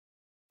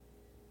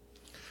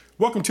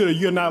Welcome to the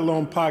You're Not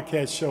Alone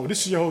podcast show.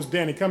 This is your host,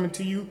 Danny, coming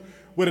to you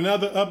with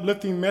another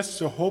uplifting message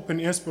of hope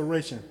and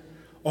inspiration.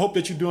 I hope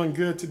that you're doing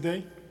good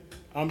today.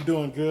 I'm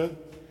doing good.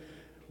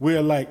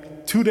 We're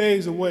like 2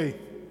 days away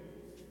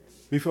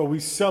before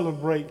we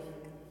celebrate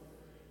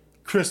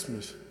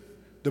Christmas,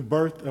 the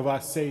birth of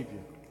our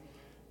Savior,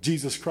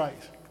 Jesus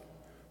Christ.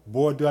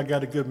 Boy, do I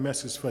got a good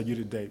message for you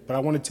today. But I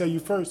want to tell you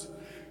first,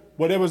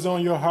 whatever's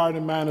on your heart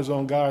and mind is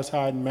on God's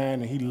heart and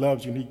mind, and He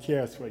loves you and He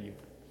cares for you.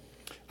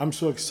 I'm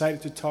so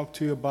excited to talk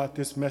to you about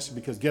this message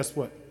because guess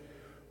what?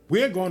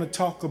 We're going to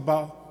talk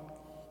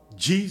about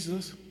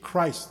Jesus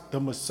Christ, the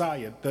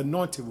Messiah, the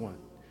anointed one.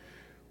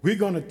 We're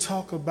going to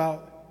talk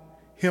about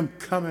Him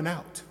coming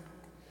out.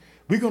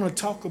 We're going to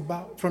talk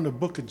about from the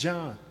book of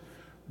John.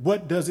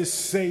 What does it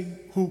say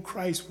who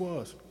Christ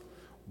was?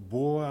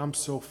 Boy, I'm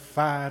so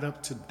fired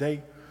up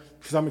today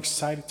because I'm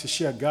excited to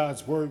share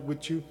God's word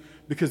with you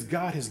because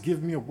God has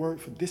given me a word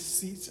for this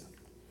season.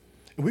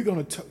 And we're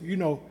going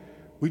to,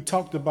 we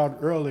talked about it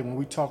earlier when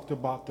we talked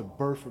about the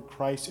birth of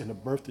Christ and the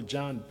birth of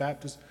John the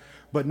Baptist.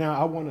 But now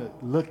I want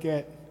to look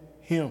at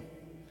Him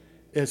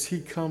as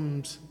He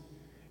comes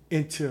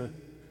into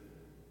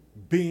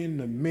being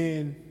the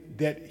man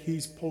that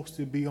He's supposed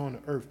to be on the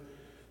earth,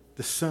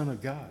 the Son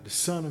of God, the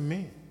Son of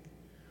Man.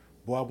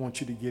 Boy, I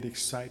want you to get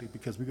excited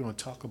because we're going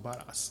to talk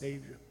about our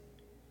Savior.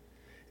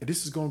 And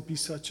this is going to be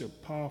such a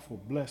powerful,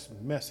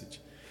 blessed message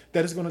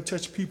that is going to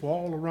touch people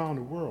all around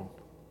the world.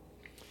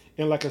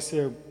 And like I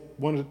said,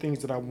 one of the things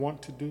that I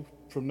want to do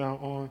from now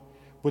on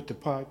with the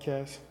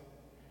podcast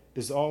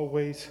is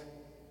always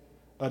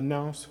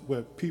announce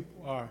where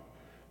people are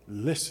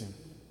listening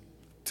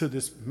to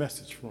this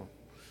message from,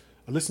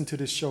 or listen to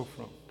this show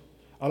from.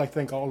 I'd like to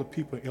thank all the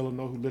people in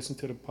Illinois who listen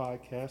to the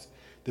podcast,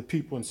 the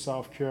people in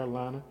South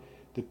Carolina,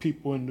 the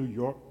people in New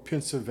York,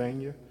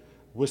 Pennsylvania,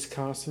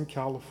 Wisconsin,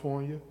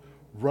 California,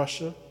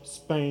 Russia,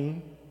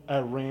 Spain,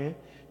 Iran,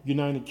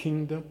 United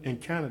Kingdom,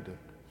 and Canada.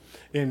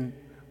 And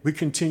we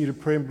continue to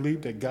pray and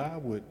believe that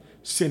God would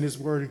send His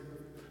word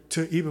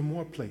to even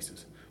more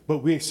places. But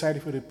we're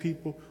excited for the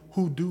people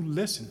who do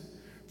listen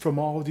from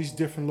all these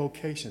different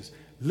locations.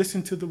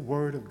 Listen to the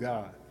word of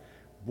God.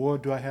 Boy,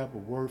 do I have a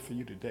word for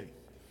you today.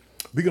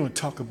 We're going to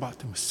talk about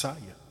the Messiah.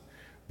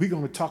 We're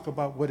going to talk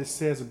about what it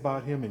says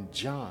about Him in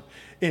John.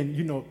 And,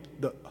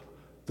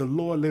 the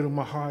Lord laid on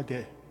my heart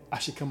that I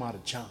should come out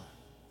of John.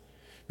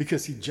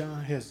 Because, see,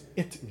 John has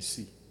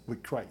intimacy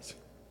with Christ.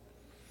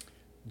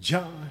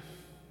 John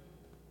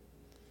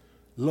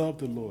loved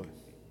the Lord.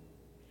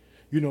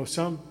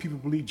 Some people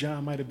believe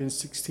John might have been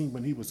 16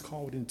 when he was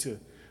called into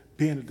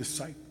being a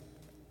disciple.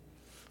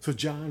 So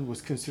John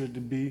was considered to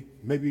be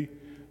maybe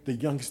the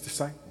youngest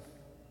disciple.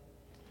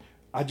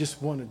 I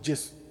just want to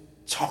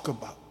talk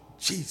about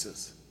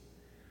Jesus.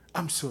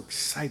 I'm so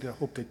excited. I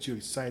hope that you're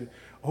excited.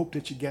 I hope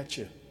that you got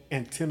your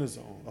antennas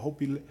on. I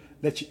hope you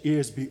let your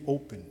ears be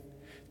open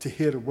to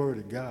hear the word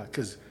of God,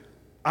 because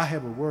I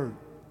have a word.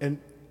 And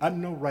I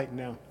know right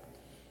now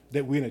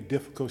that we're in a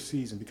difficult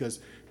season because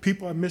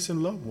people are missing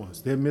loved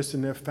ones. They're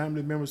missing their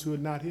family members who are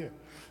not here.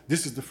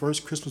 This is the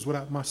first Christmas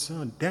without my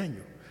son,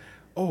 Daniel.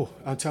 Oh,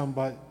 I'm talking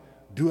about,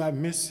 do I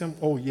miss him?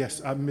 Oh,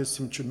 yes, I miss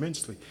him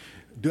tremendously.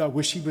 Do I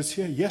wish he was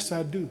here? Yes,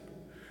 I do.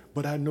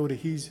 But I know that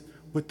he's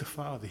with the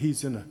Father.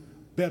 He's in a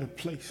better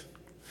place.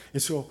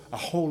 And so I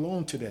hold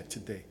on to that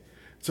today.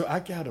 So I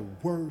got a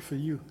word for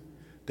you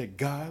that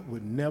God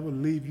would never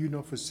leave you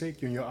nor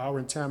forsake you in your hour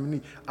and time of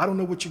need. I don't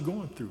know what you're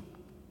going through.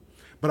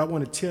 But I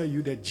want to tell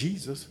you that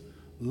Jesus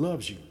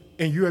loves you,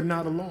 and you are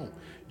not alone.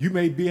 You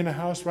may be in a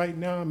house right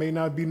now, may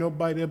not be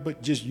nobody there,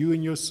 but just you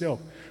and yourself.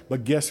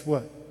 But guess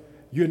what?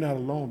 You're not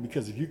alone,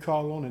 because if you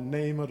call on the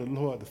name of the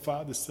Lord, the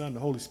Father, the Son, the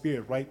Holy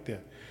Spirit right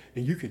there,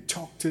 and you can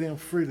talk to them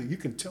freely. You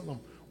can tell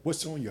them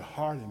what's on your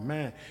heart and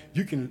mind.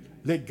 You can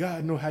let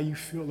God know how you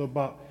feel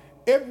about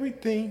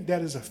everything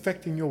that is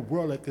affecting your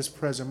world at this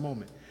present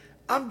moment.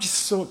 I'm just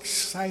so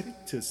excited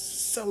to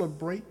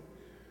celebrate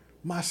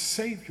my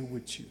Savior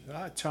with you.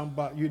 I'm talking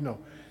about,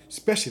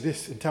 especially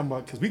this, and talking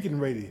about, because we're getting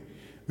ready.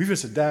 We're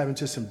just to dive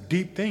into some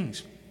deep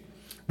things.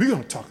 We're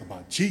going to talk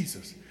about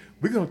Jesus.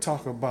 We're going to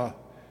talk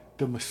about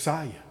the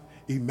Messiah,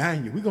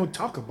 Emmanuel. We're going to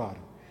talk about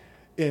Him.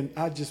 And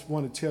I just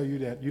want to tell you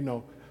that,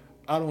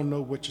 I don't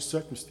know what your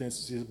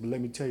circumstances is, but let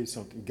me tell you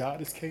something.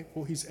 God is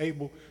capable. He's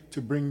able to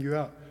bring you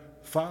out.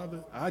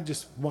 Father, I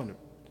just want to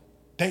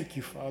thank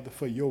you, Father,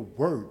 for your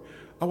word.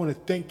 I want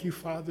to thank you,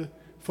 Father,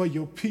 for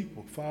your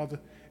people, Father.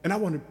 And I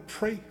want to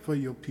pray for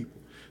your people.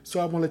 So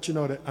I want to let you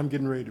know that I'm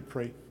getting ready to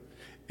pray.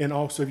 And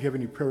also, if you have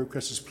any prayer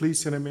requests, please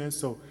send them in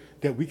so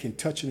that we can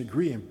touch and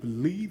agree and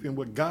believe in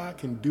what God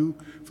can do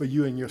for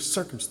you and your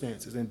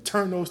circumstances and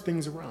turn those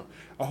things around.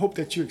 I hope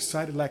that you're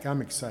excited like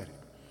I'm excited.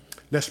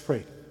 Let's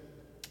pray.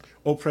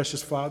 Oh,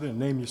 precious Father, in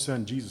the name of your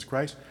Son, Jesus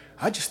Christ,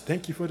 I just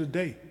thank you for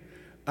today.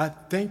 I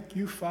thank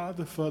you,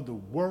 Father, for the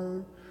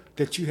word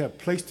that you have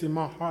placed in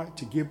my heart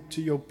to give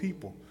to your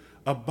people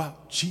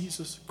about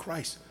Jesus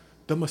Christ,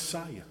 the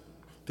Messiah,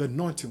 the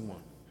anointed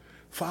one.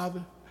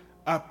 Father,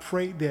 I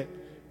pray that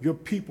your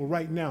people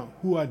right now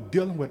who are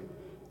dealing with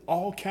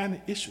all kind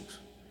of issues,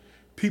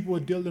 People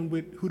are dealing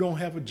with who don't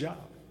have a job,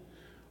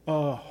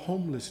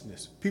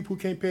 homelessness, people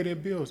who can't pay their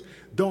bills,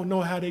 don't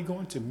know how they're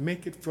going to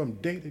make it from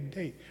day to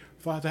day.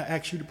 Father, I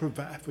ask you to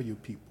provide for your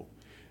people.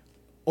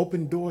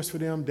 Open doors for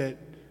them that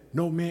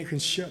no man can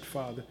shut,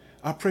 Father.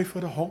 I pray for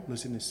the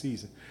homeless in this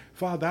season.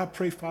 Father, I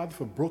pray, Father,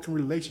 for broken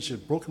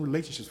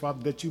relationships,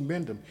 Father, that you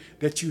mend them,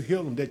 that you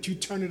heal them, that you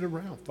turn it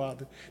around,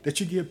 Father, that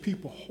you give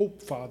people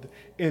hope, Father.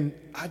 And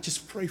I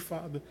just pray,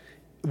 Father,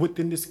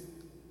 within this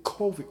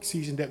COVID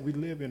season that we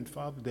live in,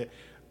 Father, that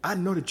I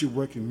know that you're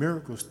working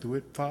miracles through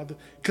it, Father,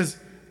 because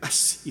I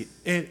see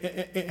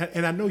it.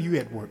 And I know you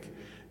at work.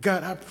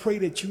 God, I pray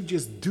that you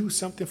just do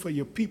something for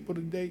your people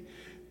today,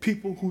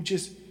 people who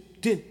just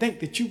didn't think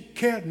that you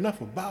cared enough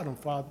about them,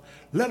 Father.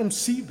 Let them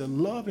see the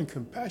love and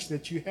compassion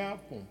that you have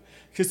for them.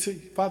 Because,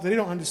 Father, they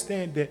don't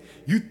understand that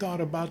you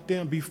thought about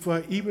them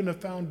before even the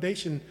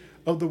foundation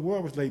of the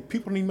world was laid.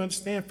 People don't even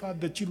understand, Father,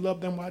 that you loved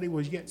them while they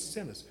were yet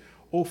sinners.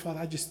 Oh, Father,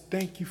 I just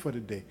thank you for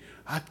today.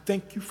 I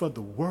thank you for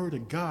the word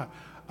of God.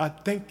 I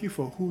thank you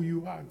for who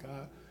you are,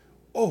 God.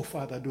 Oh,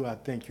 Father, I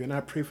thank you. And I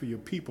pray for your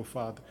people,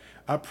 Father.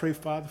 I pray,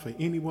 Father, for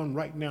anyone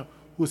right now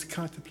who is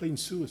contemplating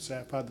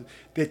suicide, Father,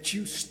 that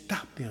you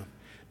stop them,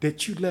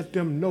 that you let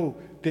them know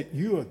that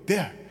you are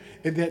there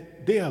and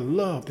that they are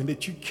loved and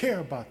that you care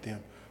about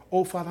them.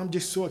 Oh, Father, I'm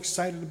just so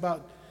excited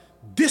about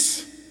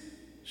this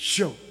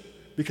show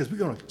because we're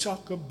going to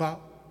talk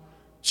about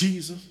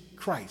Jesus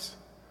Christ,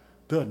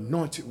 the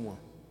anointed one,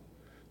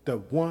 the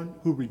one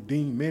who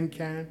redeemed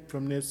mankind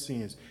from their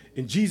sins.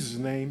 In Jesus'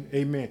 name,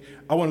 amen.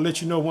 I want to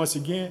let you know once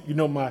again, you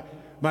know my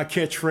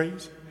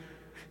catchphrase,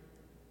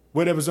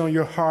 whatever's on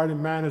your heart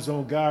and mind is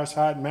on God's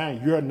heart and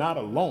mind. You're not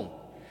alone.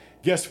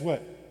 Guess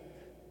what?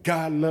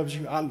 God loves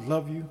you. I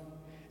love you.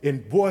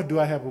 And boy, do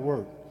I have a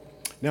word.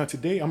 Now,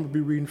 today I'm going to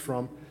be reading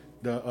from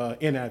the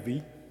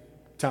NIV,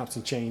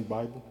 Thompson Chain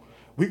Bible.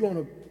 We're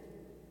going to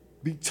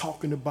be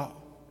talking about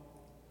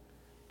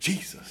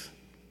Jesus.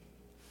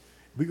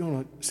 We're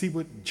going to see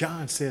what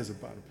John says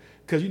about him.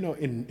 Because, you know,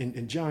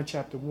 in John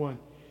chapter 1,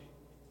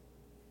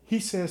 he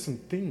says some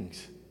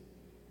things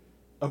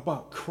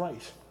about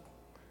Christ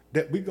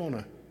that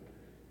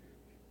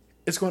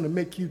it's going to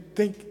make you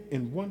think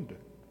and wonder.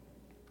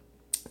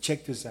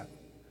 Check this out.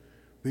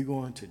 We're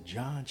going to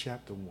John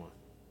chapter 1,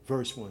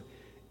 verse 1.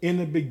 In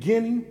the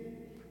beginning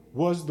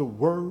was the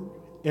Word,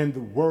 and the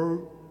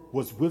Word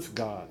was with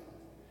God,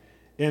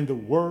 and the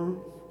Word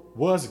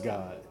was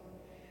God.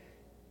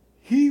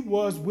 He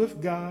was with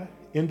God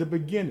in the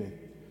beginning.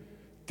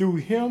 Through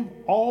him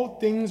all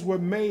things were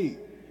made.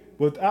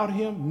 Without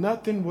him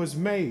nothing was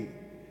made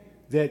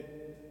that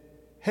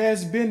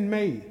has been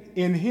made.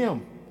 In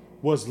him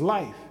was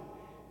life,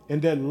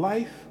 and that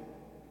life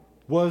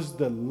was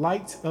the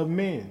light of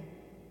men.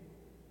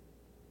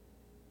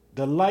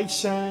 The light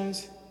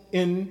shines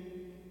in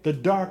the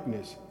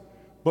darkness,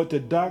 but the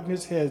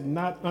darkness has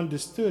not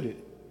understood it.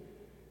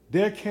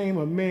 There came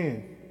a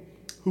man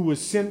who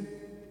was sent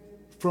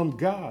from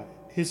God.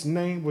 His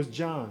name was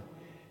John.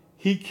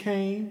 He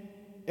came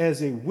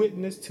as a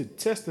witness to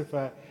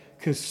testify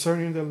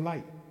concerning the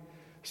light,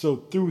 so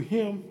through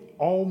him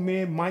all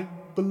men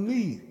might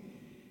believe.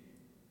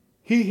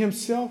 He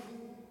himself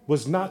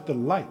was not the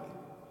light.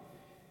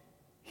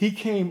 He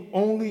came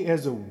only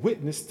as a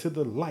witness to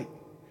the light.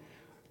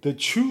 The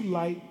true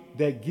light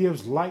that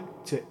gives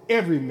light to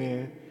every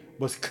man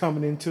was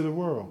coming into the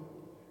world.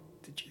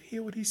 Did you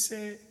hear what he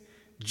said?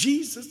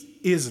 Jesus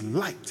is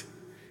light.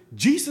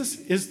 Jesus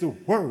is the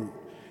Word.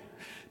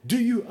 Do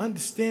you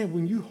understand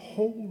when you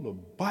hold the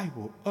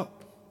Bible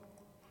up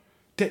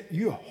that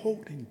you're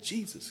holding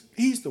Jesus?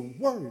 He's the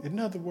Word. In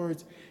other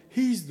words,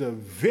 he's the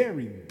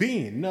very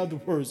being. In other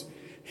words,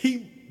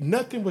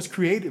 nothing was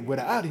created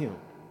without him.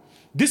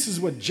 This is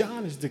what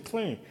John is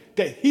declaring,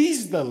 that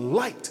he's the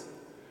light.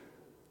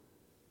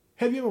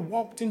 Have you ever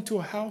walked into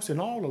a house and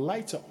all the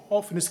lights are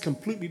off and it's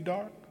completely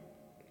dark?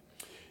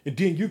 And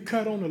then you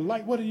cut on the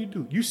light, what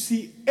do? You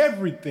see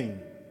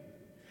everything.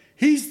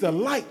 He's the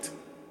light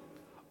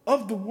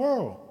of the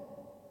world.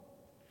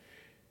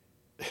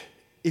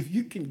 If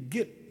you can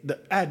get the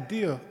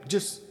idea of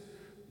just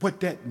what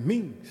that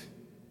means,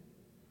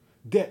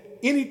 that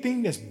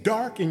anything that's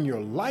dark in your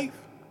life,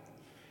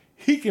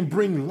 he can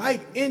bring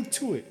light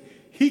into it.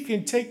 He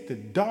can take the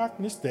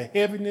darkness, the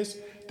heaviness,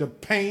 the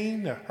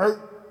pain, the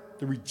hurt,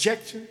 the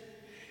rejection.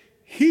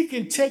 He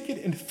can take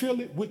it and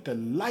fill it with the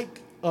light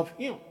of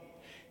him.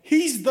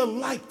 He's the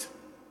light.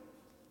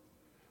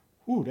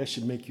 Ooh, that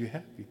should make you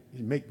happy.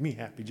 It make me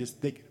happy just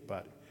thinking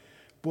about it.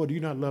 Boy, do you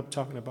not love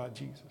talking about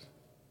Jesus?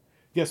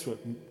 Guess what?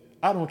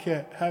 I don't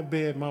care how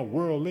bad my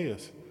world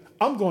is.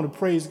 I'm going to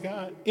praise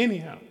God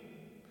anyhow.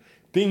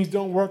 Things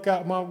don't work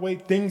out my way.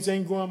 Things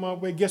ain't going my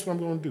way. Guess what I'm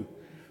going to do?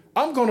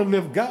 I'm going to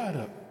lift God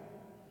up.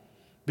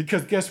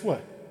 Because guess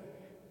what?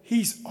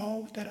 He's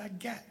all that I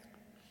got.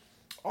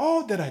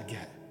 All that I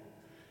got.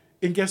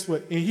 And guess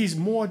what? And he's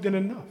more than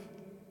enough.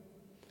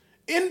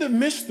 In the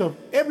midst of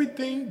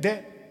everything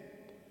that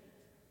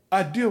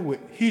I deal with,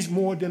 he's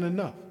more than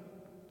enough.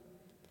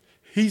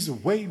 He's a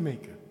way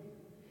maker.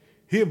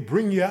 He'll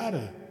bring you out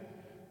of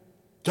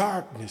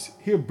darkness.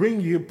 He'll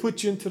bring you, he'll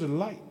put you into the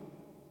light.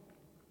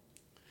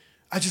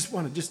 I just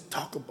want to just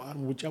talk about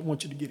him, which I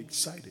want you to get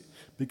excited.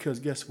 Because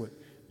guess what?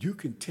 You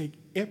can take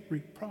every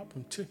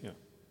problem to him.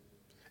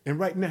 And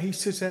right now he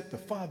sits at the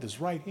Father's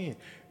right hand,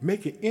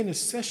 making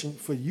intercession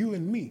for you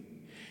and me.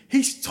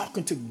 He's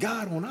talking to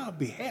God on our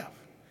behalf.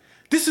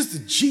 This is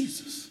the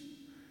Jesus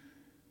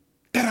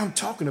that I'm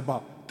talking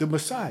about, the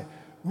Messiah.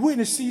 We're in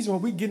a season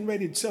where we're getting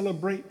ready to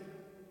celebrate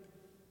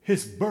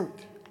his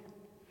birth.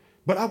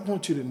 But I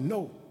want you to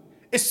know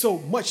it's so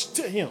much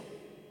to him.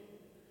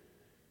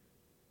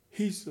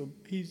 He'll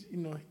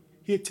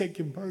take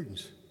your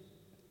burdens.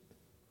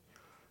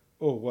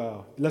 Oh,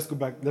 wow. Let's go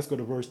back. Let's go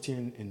to verse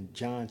 10 in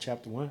John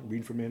chapter 1,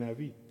 reading from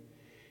NIV.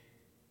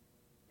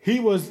 He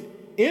was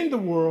in the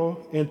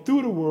world, and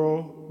through the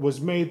world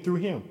was made through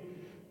him.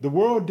 The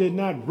world did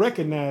not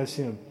recognize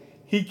him.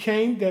 He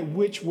came that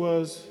which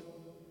was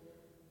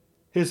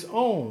his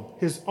own.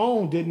 His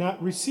own did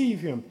not receive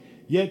him.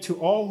 Yet to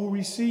all who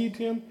received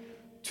him,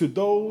 to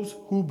those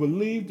who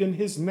believed in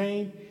his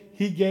name,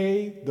 he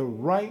gave the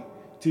right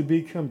to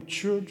become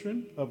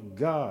children of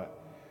God.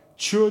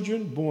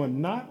 Children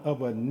born not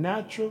of a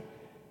natural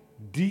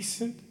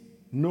descent,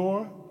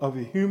 nor of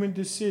a human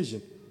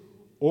decision,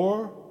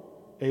 or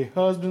a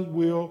husband's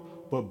will,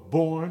 but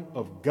born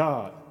of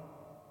God.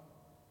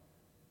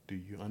 Do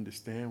you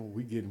understand what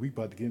we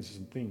about to get into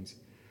some things?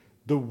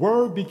 The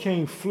Word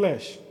became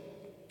flesh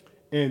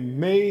and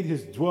made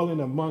his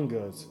dwelling among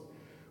us.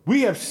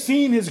 We have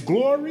seen his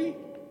glory,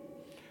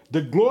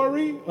 the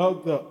glory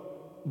of the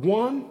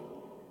one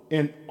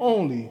and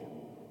only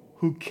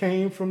who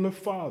came from the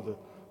Father,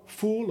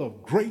 full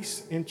of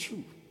grace and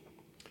truth.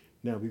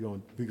 Now we're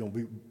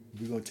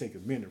gonna take a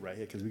minute right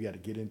here because we got to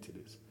get into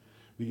this.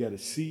 We got to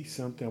see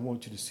something. I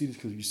want you to see this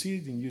because you see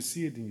it, then you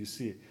see it, then you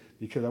see it.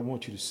 Because I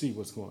want you to see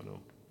what's going on.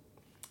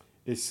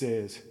 It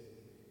says,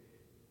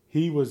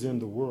 he was in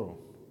the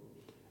world,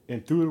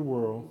 and through the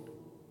world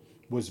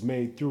was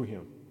made through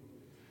him.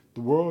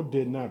 The world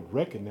did not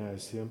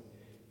recognize him.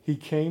 He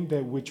came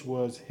that which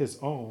was his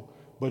own,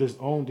 but his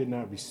own did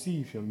not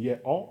receive him.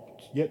 Yet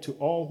to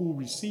all who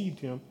received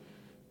him,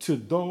 to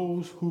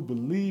those who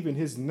believe in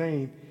his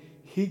name,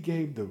 he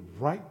gave the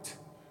right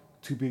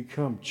to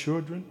become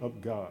children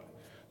of God.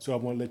 So I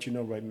want to let you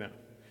know right now,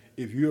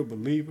 if you're a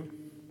believer,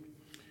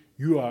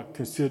 you are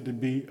considered to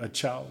be a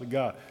child of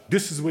God.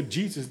 This is what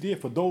Jesus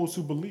did for those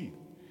who believe.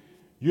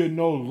 You're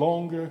no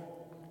longer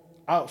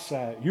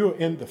outside. You're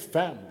in the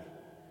family.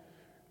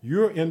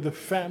 You're in the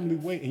family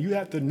way. And you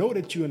have to know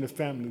that you're in the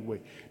family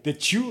way,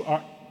 that you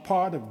are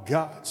part of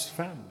God's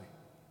family.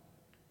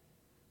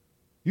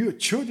 You're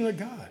children of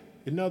God.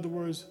 In other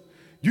words,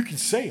 you can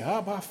say,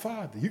 Abba,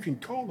 Father. You can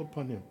call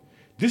upon him.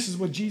 This is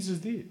what Jesus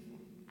did.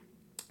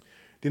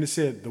 Then it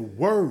said, the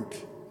Word,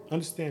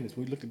 understand this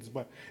when we look at this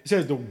Bible. It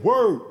says, the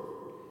Word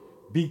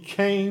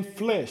became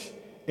flesh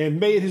and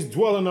made his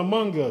dwelling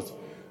among us.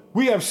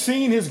 We have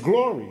seen his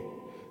glory,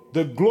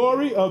 the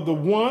glory of the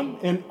one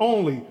and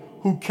only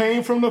who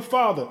came from the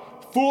Father,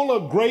 full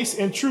of grace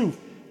and truth.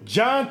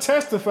 John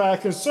testified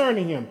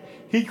concerning him.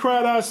 He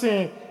cried out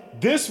saying,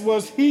 this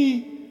was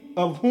he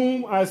of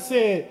whom I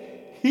said,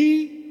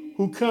 he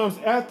who comes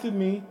after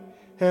me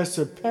has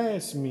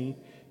surpassed me,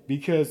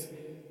 because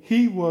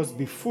he was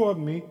before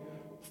me.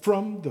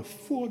 From the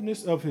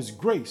fullness of his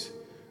grace,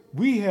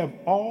 we have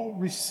all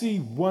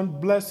received one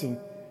blessing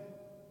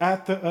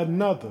after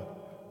another.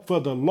 For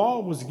the law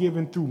was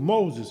given through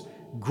Moses.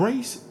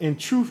 Grace and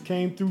truth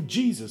came through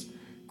Jesus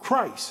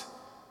Christ.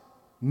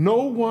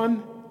 No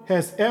one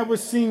has ever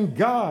seen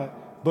God,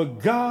 but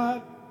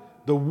God,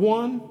 the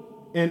one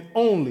and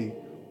only,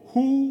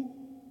 who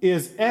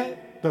is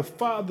at the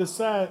Father's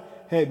side,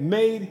 had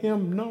made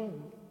him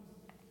known.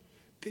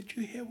 Did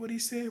you hear what he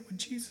said, what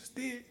Jesus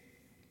did?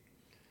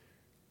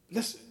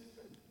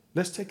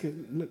 Let's take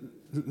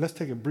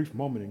a brief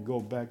moment and go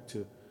back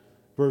to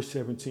verse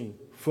 17.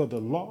 For the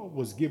law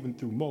was given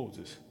through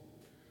Moses.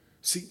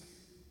 See,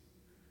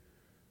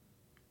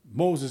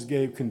 Moses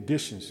gave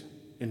conditions,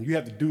 and you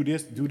have to do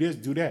this,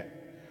 do that.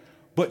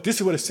 But this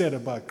is what it said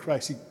about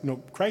Christ.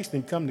 Christ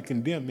didn't come to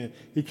condemn man.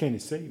 He came to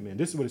save man.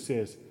 This is what it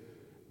says.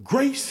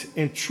 Grace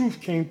and truth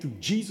came through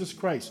Jesus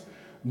Christ.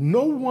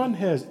 No one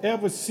has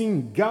ever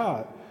seen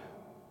God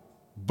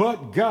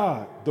but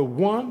God, the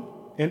one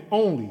and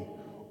only,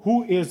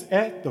 who is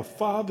at the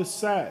Father's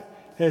side,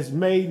 has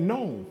made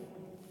known.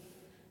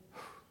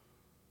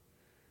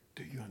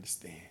 Do you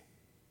understand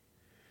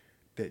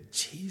that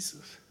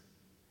Jesus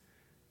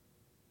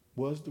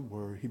was the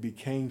Word? He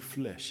became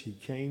flesh. He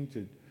came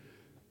to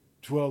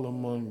dwell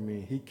among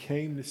men. He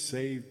came to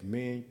save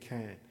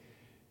mankind.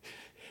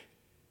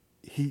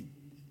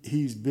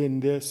 He's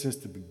been there since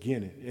the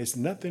beginning. It's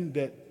nothing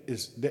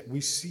that we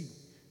see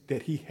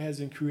that he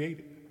hasn't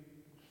created.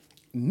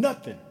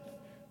 Nothing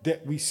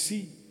that we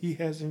see he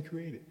hasn't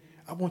created.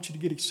 I want you to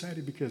get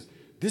excited because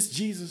this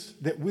Jesus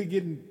that we're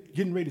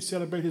getting ready to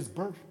celebrate his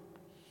birth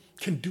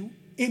can do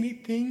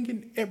anything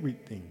and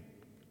everything.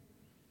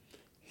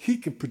 He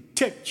can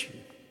protect you.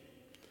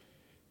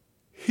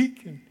 He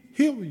can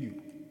heal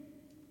you.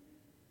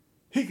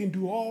 He can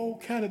do all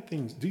kind of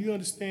things. Do you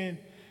understand?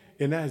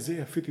 In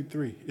Isaiah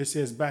 53, it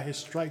says, by his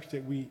stripes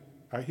that we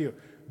are healed.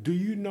 Do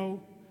you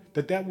know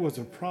that that was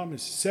a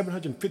promise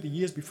 750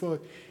 years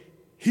before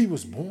he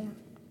was born?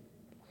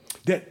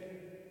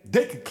 That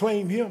they could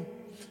claim him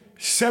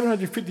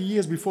 750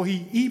 years before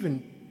he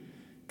even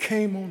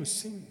came on the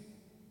scene.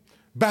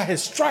 By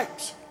his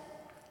stripes,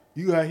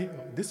 you are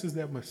healed. This is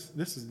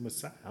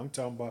Messiah. I'm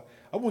talking about.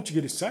 I want you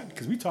to get excited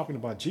because we're talking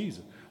about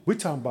Jesus. We're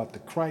talking about the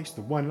Christ,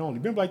 the one and only.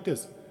 Remember like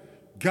this.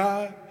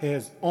 God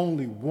has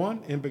only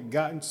one and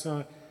begotten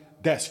Son.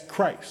 That's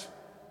Christ.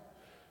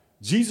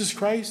 Jesus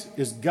Christ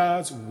is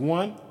God's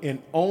one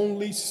and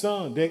only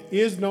Son. There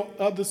is no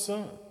other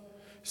son.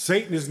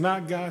 Satan is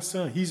not God's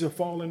son. He's a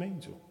fallen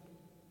angel.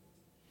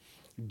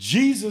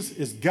 Jesus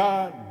is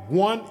God's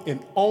one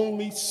and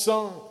only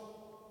Son.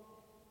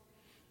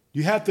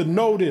 You have to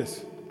know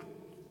this.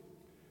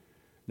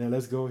 Now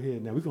let's go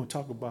ahead. Now we're going to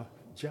talk about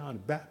John the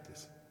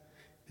Baptist,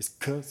 his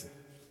cousin.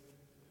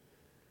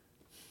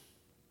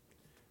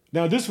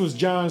 Now this was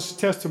John's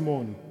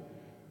testimony.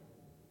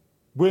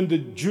 When the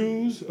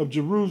Jews of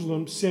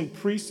Jerusalem sent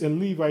priests and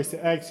Levites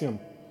to ask him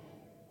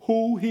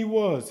who he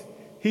was,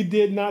 he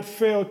did not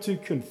fail to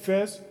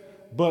confess,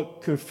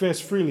 but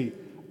confessed freely,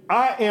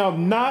 I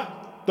am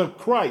not the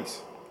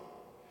Christ.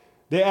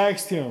 They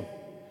asked him,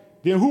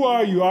 then who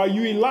are you? Are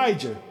you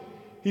Elijah?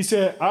 He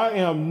said, I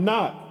am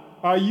not.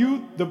 Are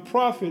you the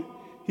prophet?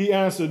 He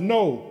answered,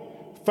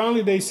 no.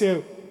 Finally they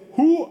said,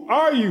 who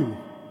are you?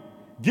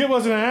 Give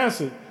us an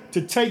answer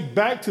to take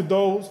back to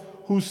those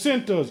who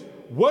sent us.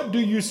 What do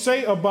you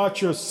say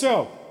about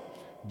yourself?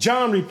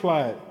 John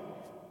replied,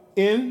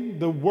 in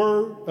the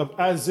word of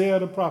Isaiah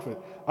the prophet,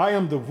 I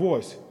am the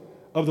voice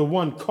of the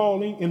one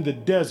calling in the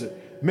desert,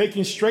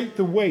 making straight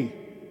the way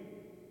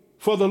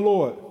for the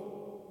Lord.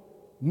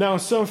 Now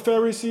some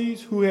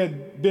Pharisees who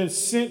had been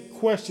sent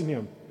questioned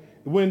him.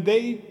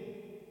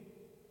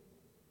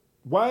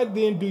 Why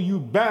then do you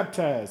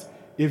baptize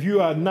if you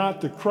are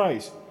not the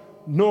Christ,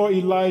 nor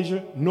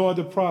Elijah, nor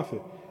the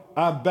prophet?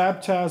 I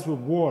baptize with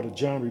water,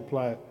 John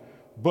replied.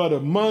 But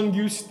among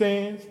you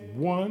stands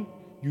one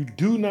you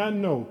do not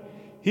know.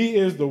 He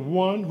is the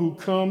one who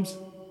comes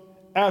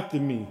after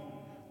me,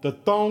 the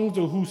thongs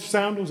of whose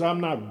sandals I'm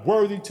not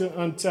worthy to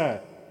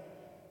untie.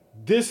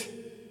 This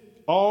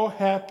all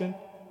happened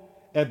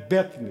at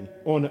Bethany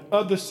on the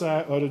other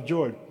side of the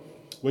Jordan,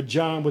 where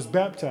John was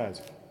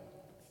baptizing.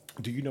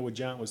 Do you know what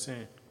John was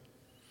saying?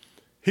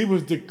 He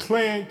was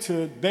declaring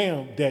to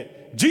them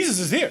that Jesus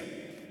is here.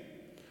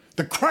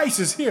 The Christ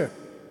is here.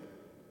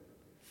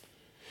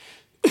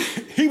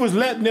 He was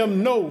letting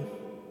them know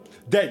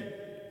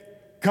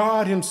that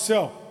God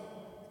himself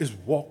is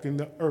walking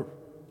the earth.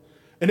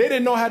 And they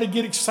didn't know how to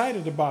get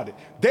excited about it.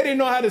 They didn't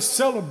know how to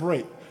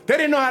celebrate. They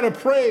didn't know how to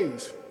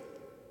praise.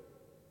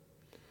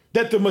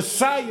 That the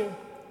Messiah,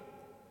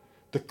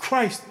 the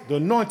Christ, the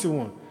anointed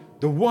one,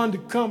 the one to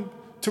come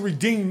to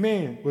redeem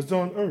man was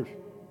on earth.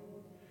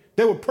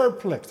 They were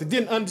perplexed. They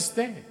didn't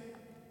understand.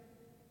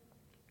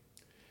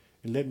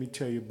 And let me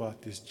tell you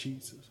about this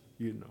Jesus,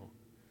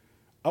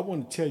 I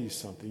want to tell you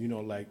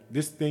something, like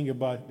this thing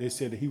about, they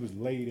said that he was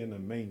laid in a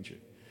manger.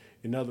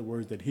 In other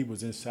words, that he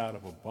was inside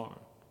of a barn.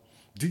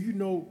 Do you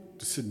know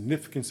the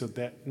significance of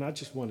that? And I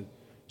just want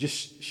to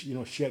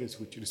share this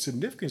with you. The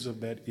significance of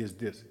that is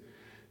this,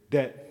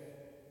 that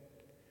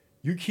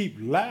you keep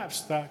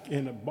livestock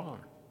in a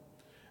barn.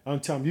 I'm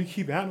telling you, you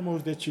keep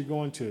animals that you're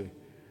going to,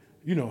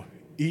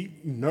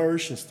 eat,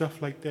 nourish, and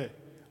stuff like that.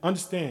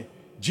 Understand,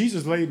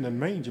 Jesus laid in a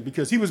manger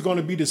because he was going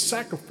to be the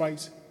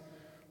sacrifice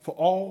for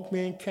all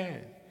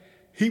mankind.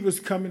 He was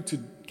coming to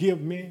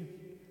give men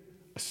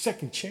a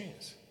second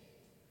chance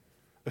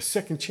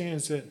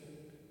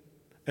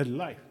at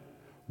life.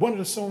 One of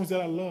the songs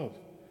that I love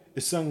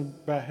is sung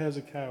by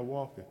Hezekiah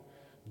Walker,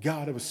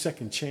 God of a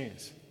second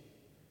chance.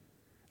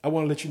 I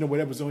want to let you know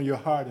whatever's on your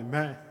heart and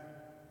mind,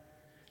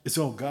 it's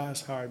on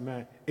God's heart and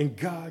mind. And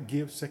God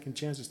gives second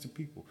chances to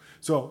people.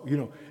 So,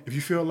 if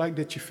you feel like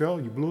that you fell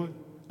and you blew it,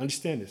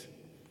 understand this.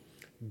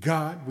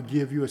 God will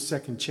give you a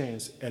second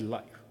chance at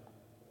life.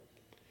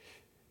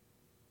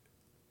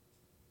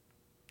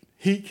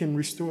 He can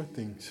restore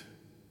things.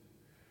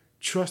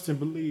 Trust and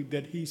believe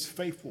that he's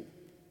faithful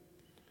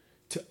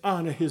to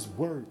honor his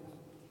word,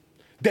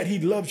 that he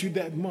loves you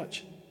that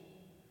much,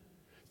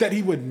 that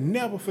he would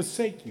never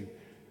forsake you.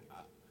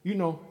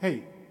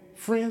 Hey,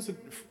 friends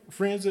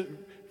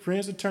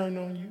are turning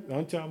on you.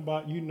 I'm talking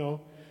about,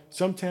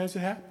 sometimes it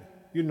happens,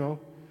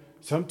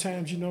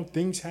 sometimes,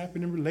 things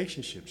happen in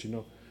relationships,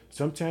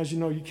 sometimes,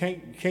 you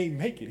can't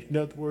make it, in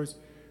other words,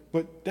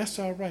 but that's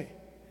all right.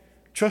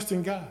 Trust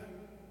in God.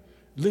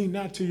 Lean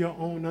not to your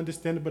own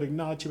understanding, but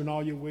acknowledge him in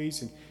all your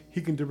ways, and he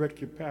can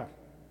direct your path.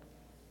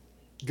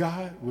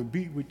 God will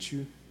be with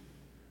you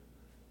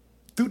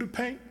through the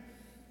pain.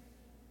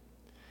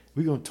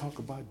 We're going to talk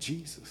about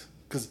Jesus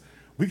because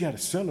we got to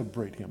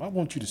celebrate him. I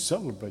want you to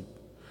celebrate.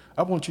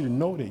 I want you to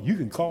know that you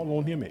can call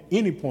on him at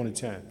any point in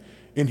time,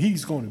 and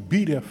he's going to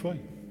be there for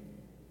you.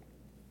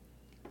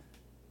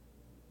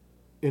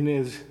 And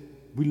as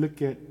we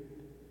look at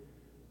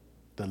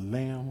The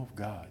Lamb of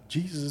God.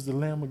 Jesus is the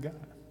Lamb of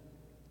God.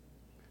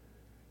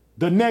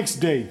 The next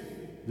day,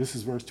 this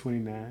is verse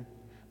 29,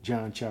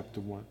 John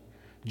chapter 1.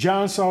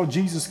 John saw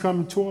Jesus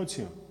coming towards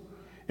him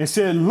and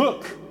said,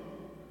 "Look,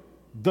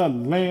 the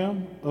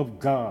Lamb of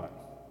God."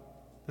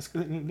 That's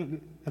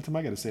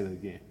I got to say that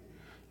again.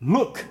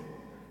 Look,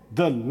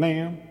 the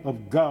Lamb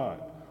of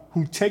God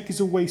who takes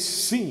away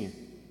sin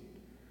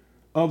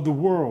of the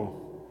world.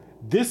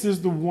 This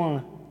is the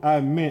one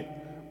I meant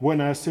when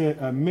I said,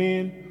 a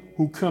man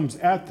who comes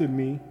after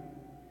me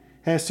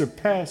has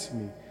surpassed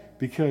me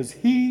because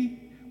he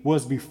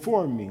was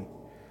before me.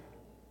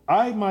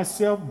 I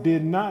myself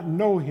did not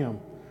know him,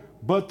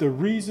 but the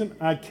reason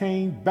I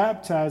came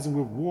baptizing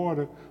with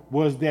water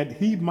was that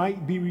he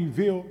might be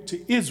revealed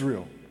to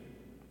Israel.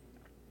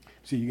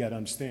 See, you got to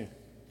understand.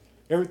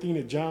 Everything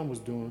that John was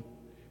doing,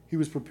 he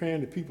was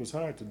preparing the people's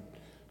heart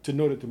to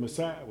know that the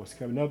Messiah was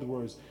coming. In other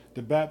words,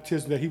 the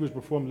baptism that he was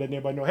performing, letting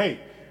everybody know, hey,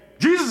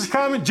 Jesus is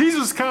coming,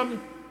 Jesus is coming.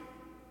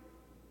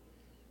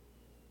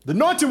 The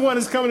anointed one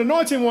is coming, the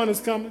anointed one is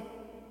coming.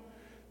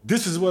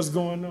 This is what's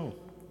going on.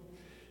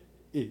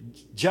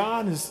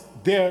 John is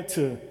there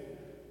to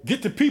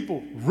get the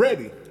people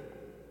ready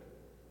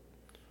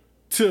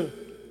to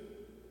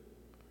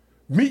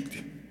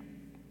meet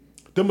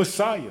the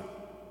Messiah,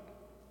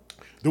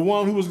 the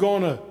one who was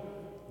going to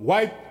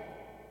wipe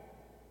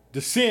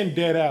the sin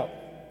debt out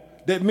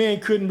that man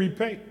couldn't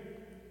repay.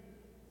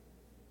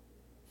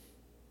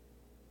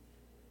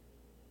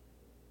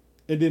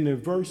 And then in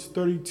verse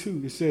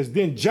 32, it says,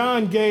 "Then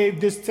John gave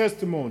this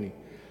testimony.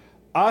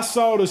 I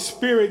saw the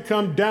Spirit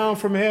come down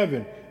from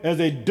heaven as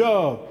a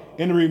dove,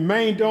 and it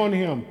remained on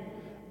him.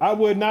 I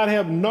would not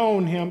have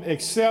known him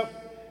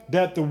except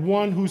that the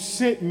one who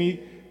sent me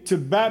to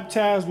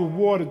baptize with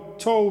water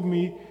told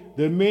me,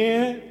 the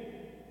man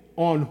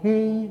on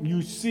whom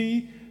you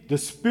see the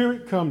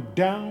Spirit come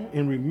down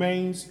and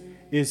remains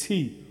is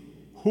he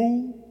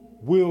who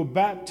will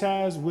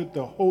baptize with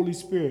the Holy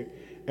Spirit.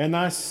 And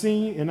I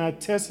seen and I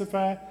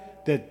testify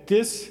that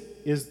this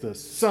is the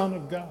Son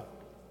of God."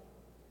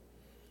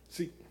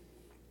 See,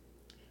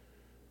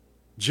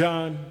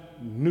 John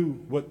knew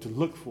what to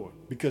look for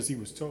because he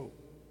was told.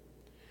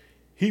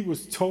 He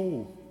was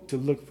told to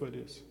look for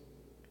this.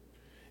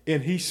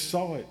 And he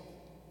saw it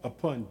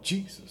upon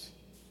Jesus.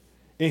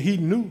 And he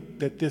knew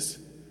that this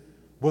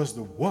was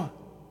the one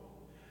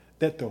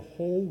that the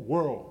whole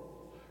world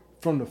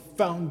from the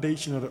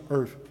foundation of the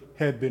earth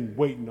had been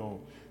waiting on.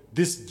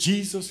 This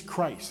Jesus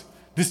Christ,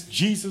 this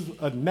Jesus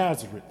of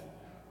Nazareth,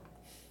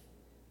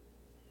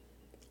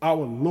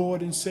 our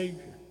Lord and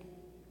Savior.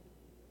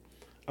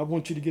 I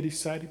want you to get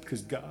excited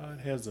because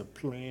God has a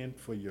plan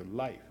for your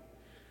life.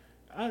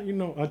 I'm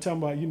talking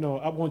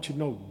about, I want you to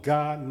know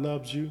God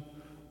loves you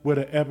with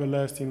an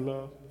everlasting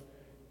love.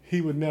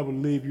 He would never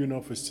leave you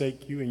nor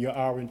forsake you in your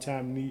hour and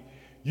time of need.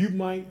 You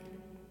might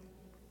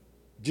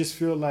just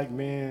feel like,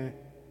 man,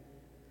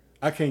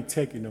 I can't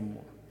take it no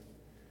more.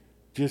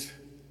 Just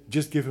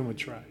give him a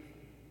try.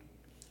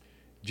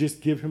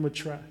 Just give him a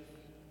try.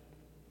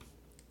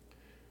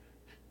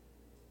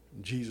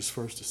 Jesus'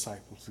 first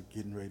disciples are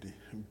getting ready,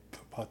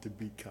 about to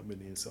be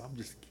coming in. So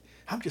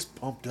I'm just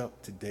pumped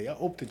up today. I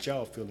hope that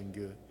y'all feeling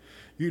good.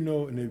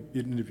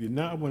 And if you're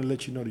not, I want to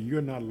let you know that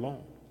you're not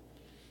alone.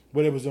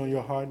 Whatever's on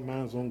your heart and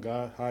mind is on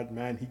God's heart and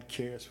mind. He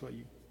cares for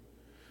you.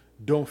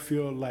 Don't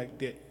feel like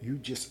that you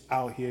just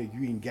out here,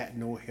 you ain't got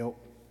no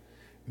help.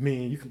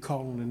 Man, you can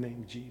call on the name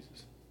of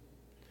Jesus.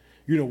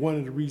 One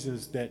of the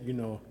reasons that,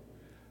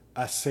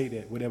 I say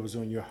that whatever's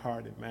on your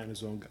heart and mind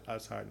is on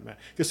God's heart and mind.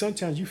 Because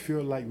sometimes you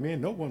feel like, man,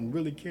 no one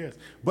really cares.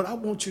 But I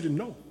want you to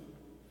know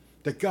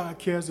that God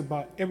cares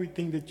about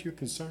everything that you're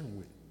concerned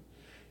with.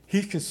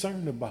 He's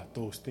concerned about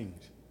those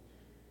things.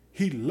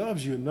 He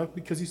loves you enough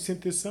because he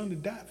sent his son to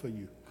die for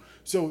you.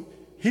 So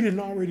he didn't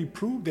already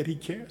prove that he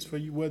cares for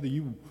you, whether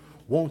you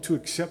want to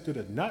accept it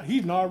or not.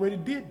 He already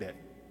did that.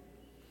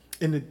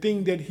 And the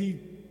thing that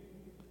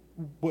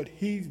what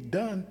he's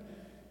done,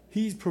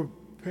 he's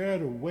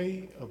prepared a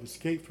way of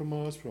escape from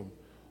us, from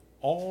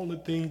all the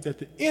things that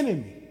the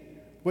enemy,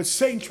 what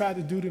Satan tried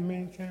to do to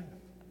mankind.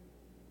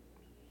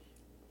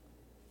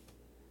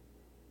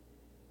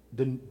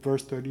 Then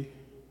verse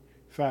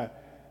 35.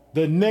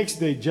 The next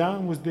day,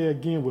 John was there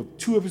again with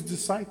two of his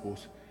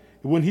disciples.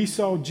 When he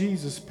saw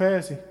Jesus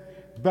passing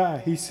by,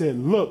 he said,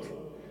 "Look,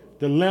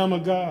 the Lamb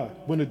of God."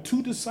 When the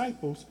two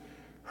disciples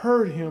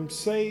heard him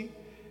say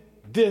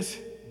this,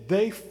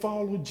 they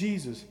followed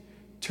Jesus.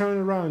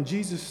 Turned around,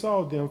 Jesus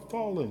saw them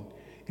falling,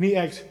 and he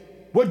asked,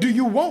 "What do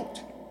you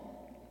want?"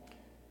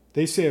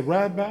 They said,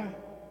 "Rabbi,"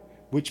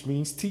 which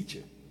means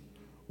teacher,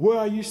 "where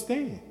are you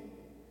staying?"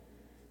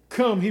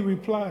 "Come," he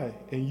replied,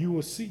 "and you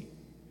will see."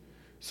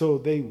 So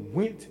they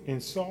went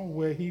and saw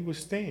where he was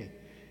staying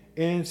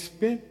and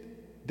spent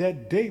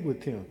that day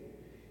with him.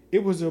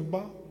 It was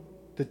about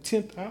the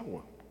 10th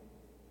hour.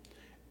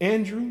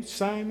 Andrew,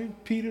 Simon,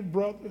 Peter's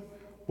brother,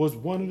 was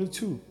one of the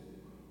two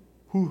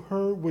who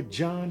heard what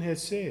John had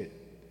said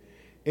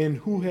and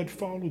who had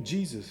followed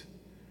Jesus.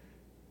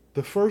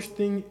 the first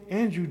thing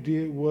Andrew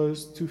did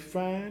was to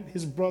find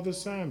his brother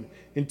Simon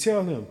and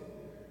tell him,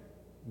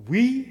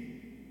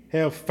 we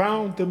have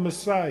found the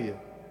Messiah.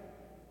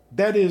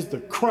 That is the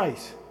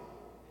Christ.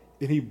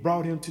 And he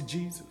brought him to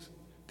Jesus.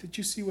 Did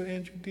you see what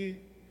Andrew did?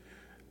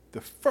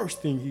 The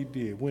first thing he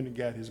did when he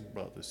got his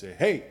brother said,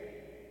 hey,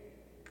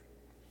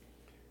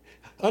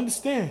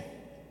 understand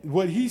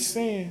what he's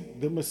saying,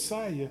 the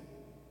Messiah,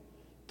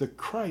 the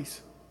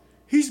Christ,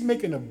 he's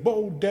making a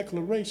bold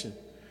declaration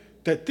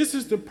that this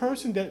is the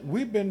person that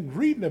we've been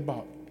reading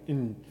about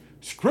in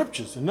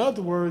scriptures. In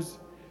other words,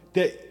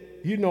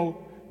 that,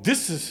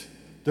 this is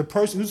the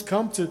person who's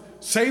come to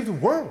save the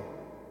world.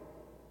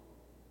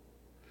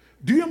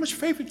 Do you know how much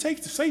faith it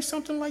takes to say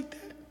something like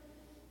that?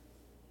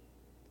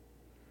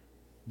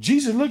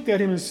 Jesus looked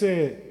at him and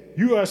said,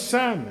 you are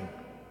Simon,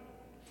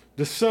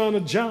 the son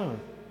of John.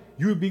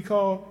 You would be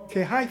called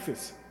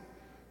Caiaphas,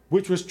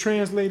 which was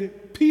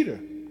translated Peter.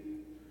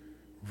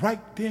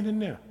 Right then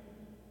and there.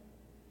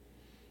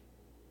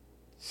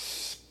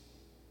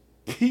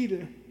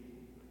 Peter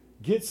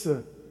gets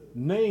a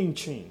name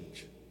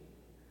change.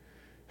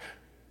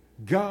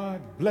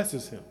 God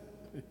blesses him.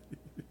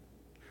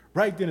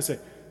 Right then and say,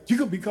 you're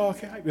going to be called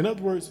Caiaphas. In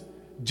other words,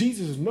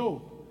 Jesus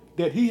knows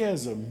that he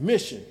has a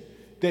mission,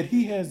 that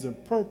he has a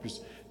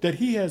purpose, that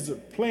he has a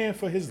plan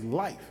for his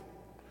life.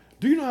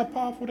 Do you know how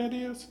powerful that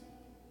is?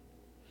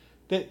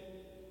 That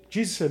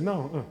Jesus said,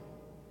 no,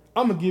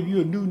 I'm going to give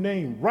you a new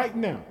name right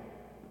now.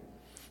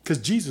 Because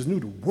Jesus knew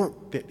the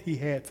work that he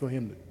had for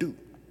him to do.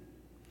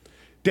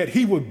 That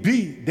he would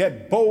be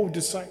that bold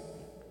disciple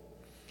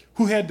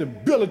who had the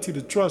ability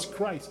to trust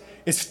Christ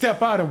and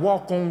step out and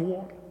walk on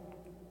water.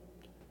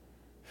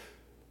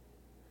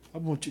 I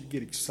want you to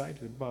get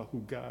excited about who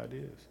God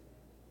is.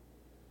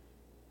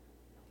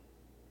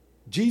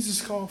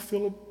 Jesus called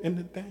Philip and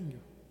Nathanael.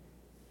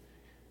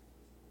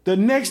 The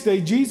next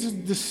day, Jesus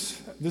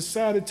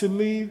decided to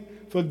leave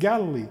for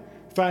Galilee.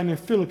 Finding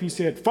Philip, he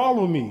said,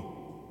 follow me.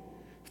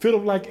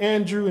 Philip, like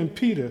Andrew and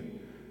Peter,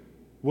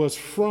 was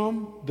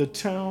from the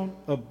town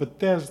of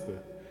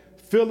Bethesda.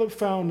 Philip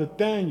found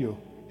Nathanael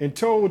and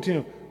told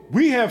him,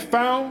 we have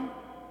found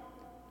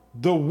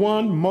the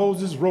one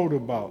Moses wrote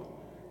about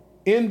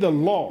in the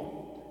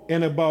law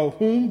and about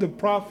whom the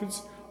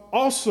prophets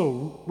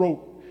also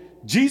wrote,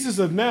 Jesus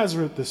of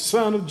Nazareth, the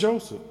son of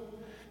Joseph.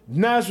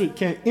 Nazareth,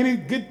 can any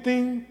good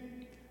thing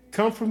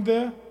come from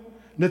there?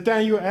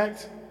 Nathanael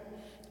asked.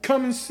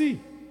 Come and see,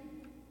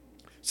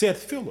 said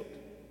Philip.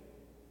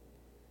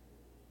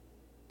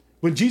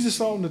 When Jesus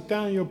saw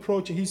Nathanael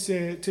approaching, he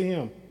said to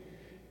him,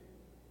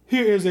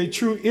 here is a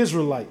true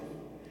Israelite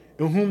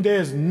in whom there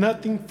is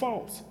nothing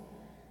false.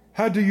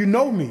 How do you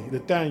know me,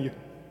 Nathanael?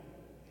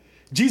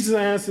 Jesus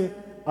answered,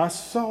 I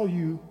saw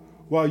you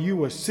while you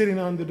were sitting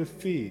under the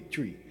fig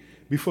tree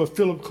before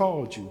Philip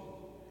called you.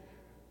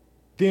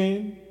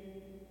 Then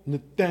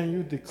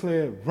Nathanael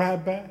declared,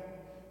 Rabbi,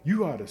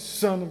 you are the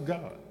Son of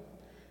God.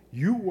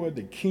 You are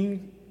the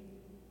King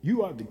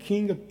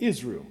of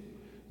Israel.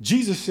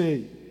 Jesus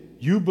said,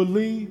 you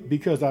believe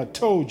because I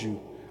told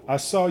you, I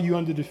saw you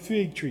under the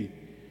fig tree.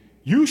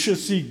 You shall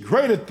see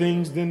greater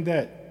things than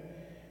that.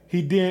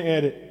 He then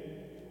added,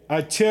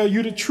 I tell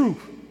you the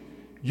truth.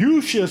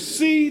 You shall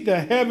see the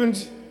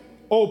heavens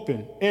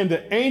open and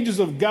the angels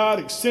of God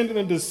ascending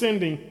and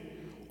descending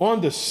on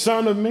the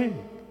Son of Man.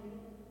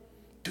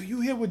 Do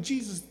you hear what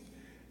Jesus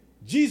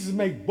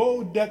made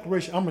bold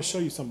declaration? I'm going to show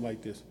you something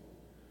like this.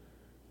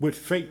 With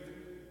faith,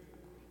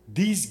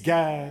 these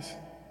guys,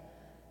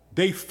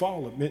 they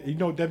followed. You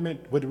know what that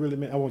meant? What it really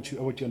meant? I want you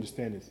to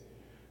understand this.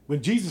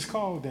 When Jesus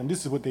called them,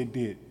 this is what they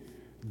did.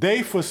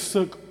 They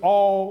forsook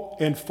all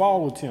and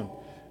followed him.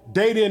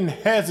 They didn't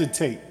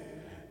hesitate.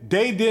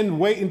 They didn't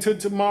wait until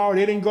tomorrow.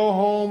 They didn't go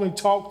home and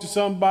talk to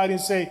somebody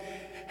and say,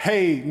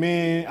 hey,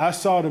 man, I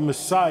saw the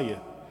Messiah.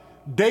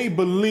 They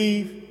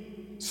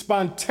believed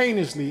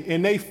spontaneously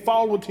and they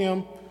followed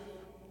him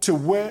to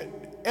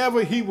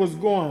wherever he was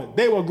going.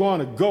 They were going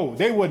to go.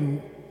 They were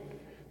going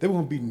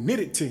to be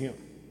knitted to him.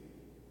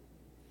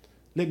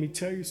 Let me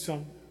tell you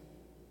something.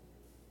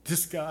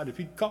 This God, if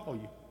he call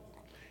you,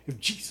 if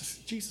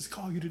Jesus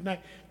call you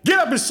tonight, get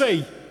up and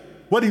say,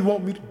 what do you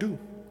want me to do?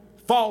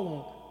 Follow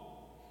him.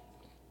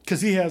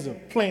 Because he has a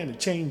plan to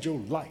change your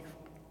life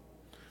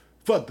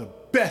for the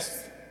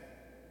best.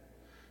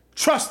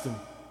 Trust him.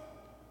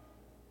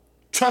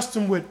 Trust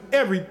him with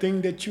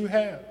everything that you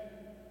have.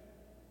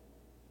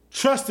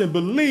 Trust and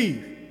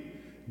believe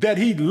that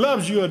he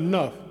loves you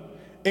enough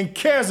and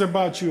cares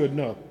about you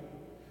enough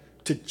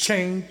to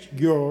change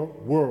your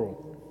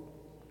world.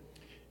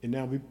 And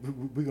now we're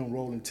going to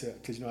roll into,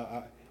 because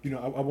I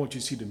want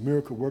you to see the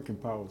miracle working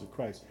powers of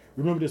Christ.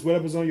 Remember this,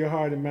 whatever's on your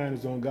heart and mind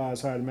is on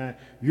God's heart and mind.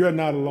 You're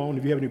not alone.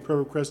 If you have any prayer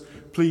requests,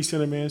 please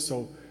send them in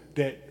so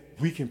that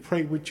we can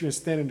pray with you and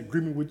stand in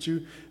agreement with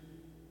you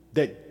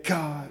that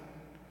God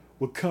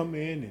will come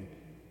in and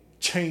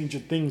change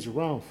your things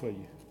around for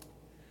you.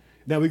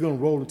 Now we're going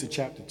to roll into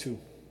chapter 2.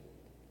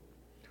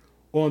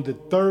 On the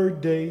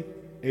third day,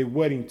 a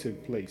wedding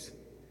took place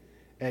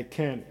at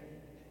Cana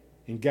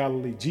in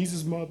Galilee.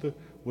 Jesus' mother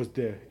was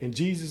there, and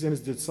Jesus and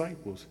his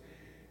disciples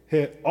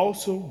had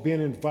also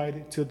been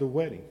invited to the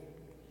wedding.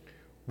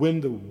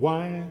 When the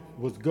wine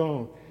was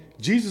gone,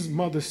 Jesus'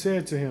 mother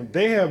said to him,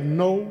 "They have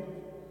no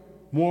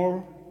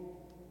more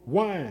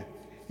wine."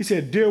 He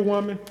said, "Dear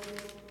woman,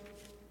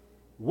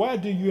 why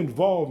do you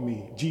involve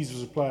me?"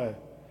 Jesus replied,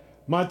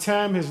 "My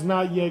time has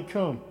not yet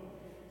come."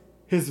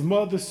 His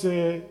mother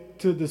said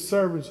to the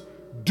servants,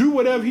 "Do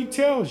whatever he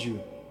tells you."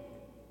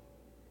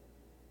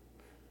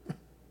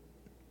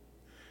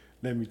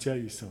 Let me tell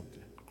you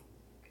something.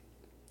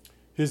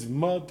 His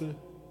mother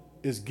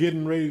is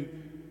getting ready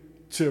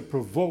to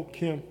provoke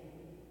him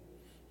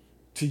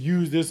to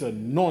use this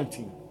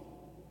anointing.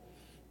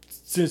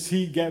 Since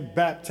he got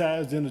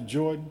baptized in the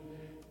Jordan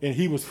and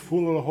he was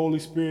full of the Holy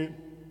Spirit,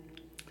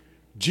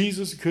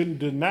 Jesus couldn't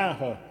deny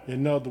her,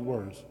 in other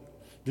words,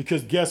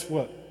 because guess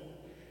what?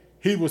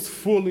 He was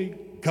fully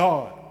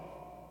God.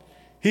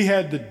 He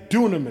had the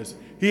dunamis.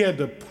 He had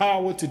the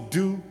power to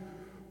do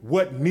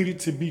what needed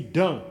to be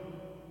done.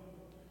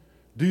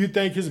 Do you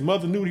think his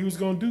mother knew what he was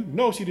going to do?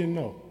 No, she didn't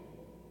know.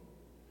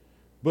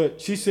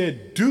 But she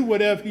said, "Do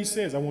whatever he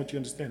says." I want you to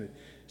understand it.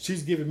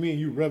 She's giving me and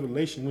you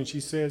revelation when she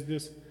says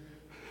this.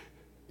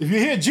 If you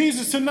hear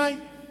Jesus tonight,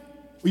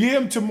 you hear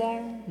him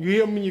tomorrow, you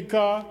hear him in your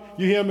car,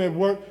 you hear him at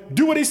work,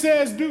 do what he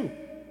says do.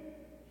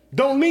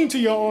 Don't lean to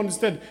your own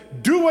understanding.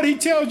 Do what he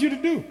tells you to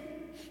do.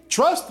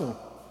 Trust him.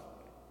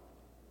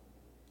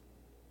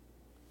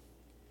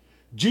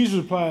 Jesus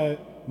replied,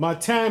 "My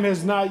time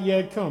has not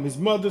yet come." His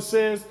mother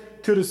says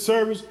to the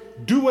servants,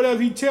 "Do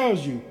whatever he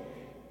tells you."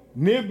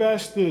 Nearby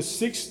stood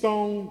 6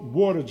 stone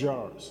water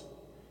jars,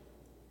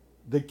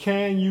 the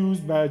kind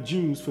used by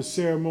Jews for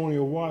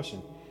ceremonial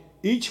washing,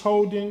 each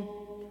holding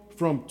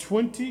from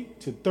 20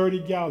 to 30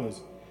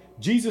 gallons.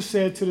 Jesus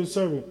said to the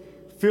servant,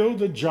 "Fill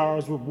the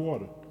jars with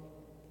water."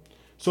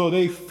 So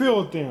they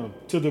filled them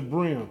to the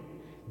brim.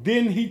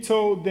 Then he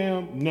told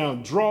them, "Now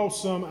draw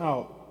some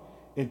out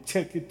and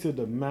take it to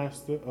the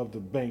master of the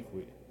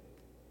banquet."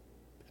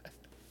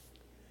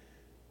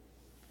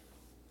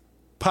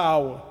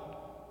 Power,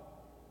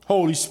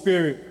 Holy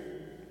Spirit.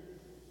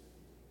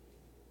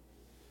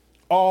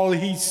 All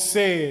he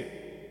said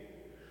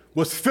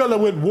was fill it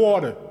with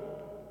water.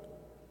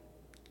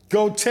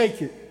 Go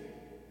take it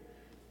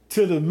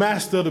to the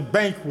master of the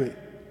banquet.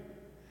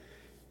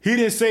 He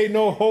didn't say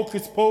no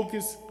hocus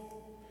pocus.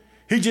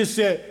 He just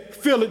said,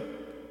 fill it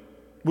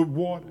with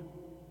water.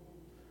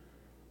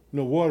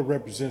 No, water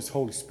represents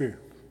Holy Spirit,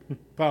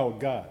 power of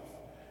God.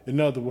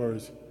 In other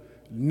words,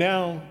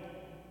 now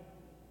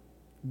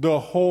the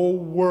whole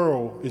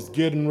world is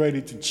getting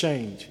ready to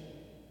change.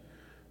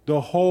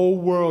 The whole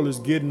world is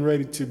getting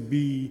ready to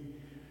be,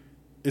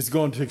 it's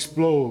going to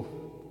explode,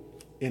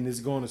 and it's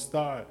going to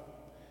start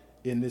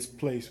in this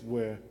place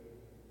where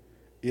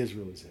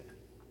Israel is at.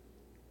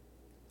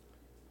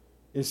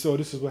 And so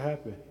this is what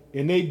happened.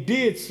 And they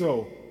did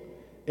so,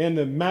 and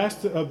the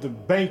master of the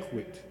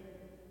banquet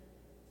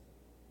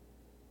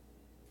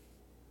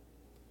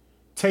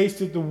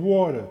tasted the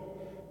water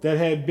that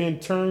had been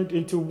turned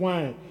into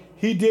wine.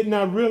 He did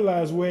not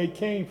realize where it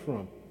came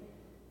from,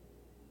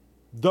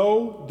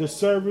 though the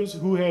servants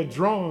who had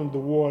drawn the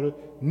water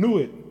knew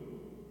it.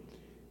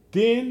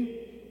 Then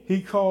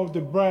he called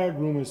the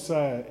bridegroom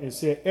aside and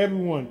said,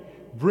 "Everyone,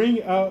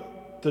 bring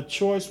out the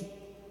choice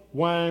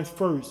wine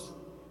first,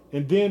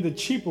 and then the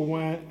cheaper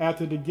wine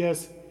after the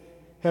guests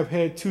have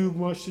had too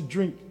much to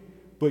drink.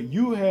 But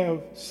you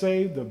have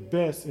saved the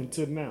best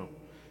until now."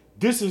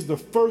 This is the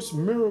first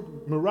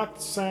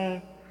miraculous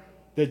sign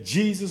that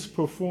Jesus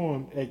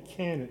performed at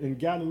Cana in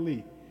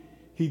Galilee.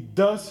 He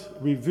thus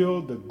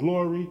revealed the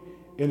glory,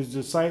 and his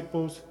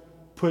disciples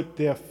put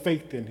their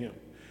faith in him.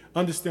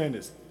 Understand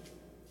this.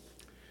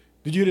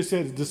 Did you just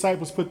say the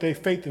disciples put their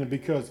faith in him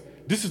because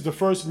this is the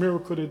first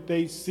miracle that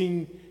they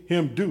seen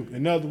him do?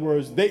 In other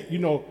words, they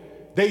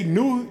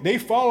knew, they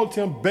followed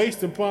him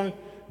based upon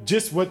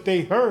just what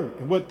they heard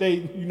and what they,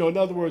 in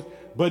other words,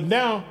 but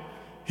now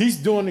he's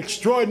doing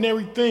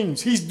extraordinary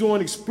things. He's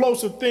doing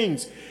explosive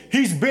things.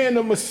 He's being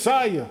the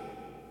Messiah.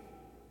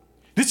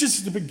 This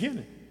is the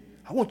beginning.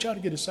 I want y'all to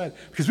get excited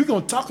because we're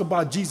going to talk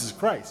about Jesus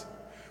Christ.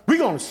 We're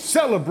going to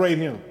celebrate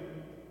him.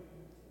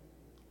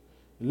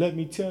 And let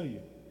me tell you,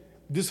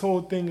 this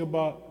whole thing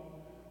about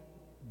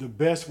the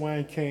best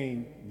wine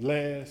came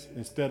last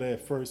instead of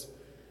at first,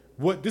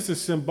 what this is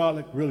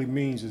symbolic really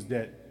means is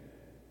that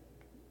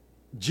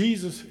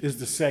Jesus is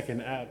the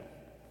second Adam.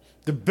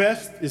 The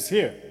best is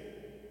here.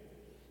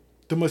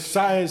 The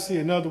Messiah is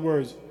here. In other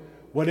words,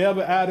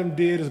 whatever Adam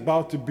did is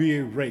about to be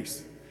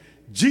erased.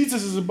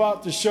 Jesus is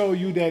about to show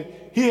you that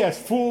he has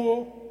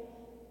full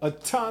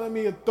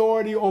autonomy,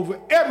 authority over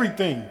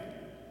everything.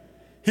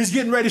 He's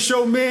getting ready to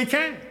show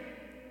mankind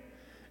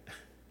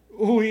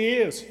who he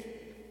is.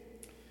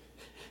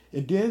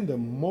 And then the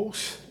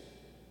most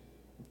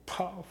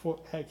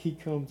powerful act, he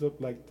comes up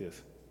like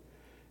this.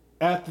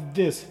 After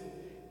this,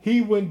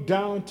 he went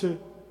down to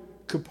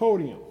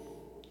Capernaum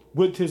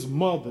with his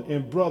mother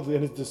and brother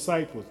and his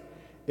disciples,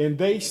 and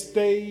they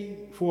stayed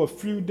for a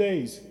few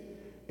days.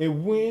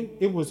 And when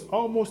it was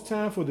almost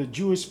time for the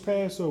Jewish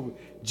Passover,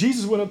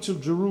 Jesus went up to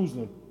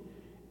Jerusalem.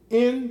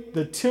 In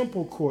the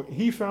temple court,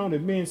 he found a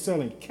man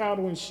selling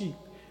cattle and sheep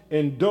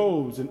and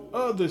doves and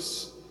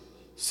others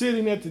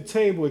sitting at the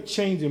table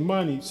exchanging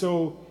money.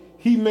 So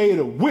he made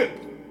a whip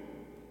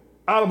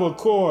out of a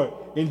cord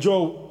and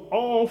drove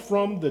all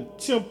from the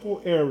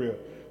temple area,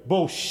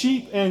 both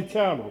sheep and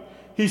cattle.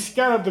 He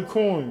scattered the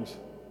coins,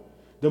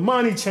 the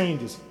money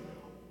changers,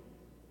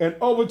 and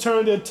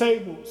overturned their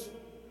tables.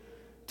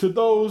 To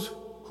those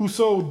who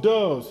sold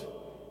doves,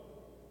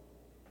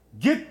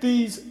 get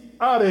these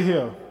out of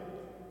here.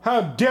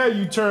 How dare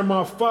you turn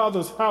my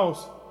father's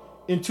house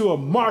into a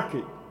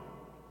market?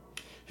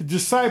 His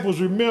disciples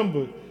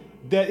remembered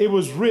that it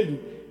was written,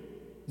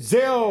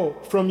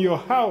 zeal from your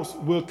house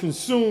will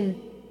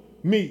consume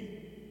me.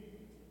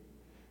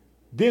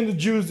 Then the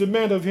Jews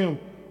demanded of him,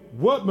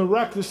 what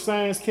miraculous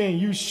signs can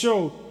you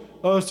show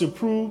us to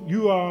prove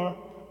you are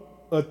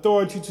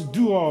authority to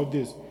do all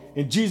this?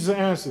 And Jesus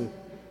answered,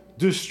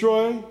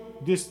 destroy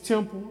this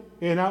temple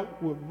and I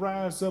would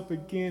rise up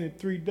again in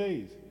 3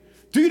 days.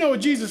 Do you know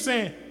what Jesus is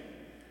saying?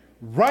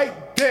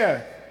 Right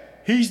there,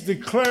 he's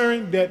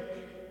declaring that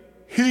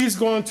he's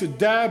going to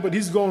die, but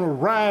he's going to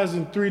rise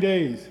in 3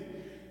 days.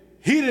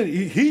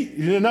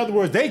 In other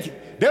words, they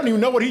don't even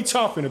know what he's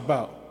talking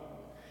about.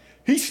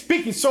 He's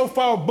speaking so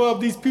far above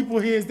these people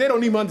here, they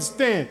don't even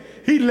understand.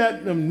 He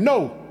letting them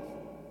know,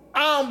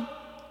 I'm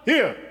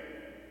here.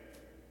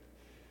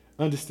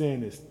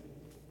 Understand this.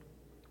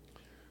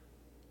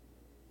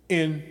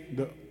 In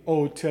the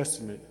Old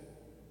Testament,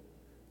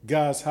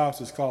 God's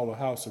house is called a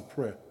house of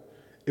prayer.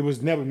 It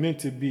was never meant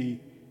to be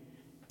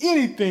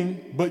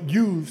anything but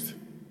used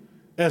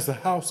as a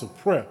house of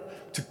prayer,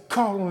 to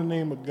call on the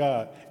name of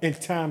God in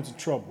times of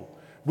trouble.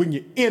 When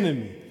your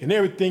enemy and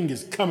everything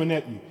is coming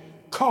at you,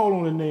 call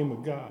on the name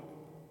of God.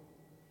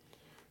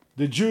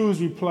 The Jews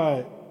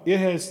replied, it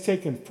has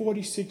taken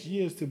 46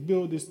 years to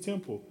build this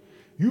temple.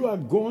 You are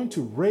going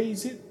to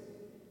raise it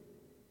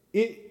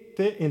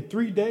in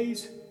 3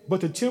 days?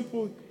 But the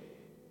temple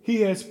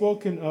he had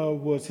spoken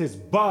of was his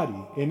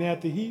body, and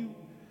after he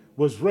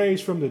was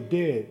raised from the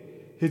dead,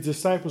 his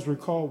disciples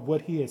recalled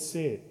what he had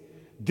said.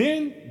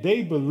 Then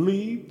they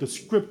believed the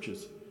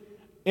scriptures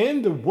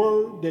and the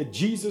word that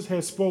Jesus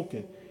had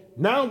spoken.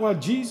 Now while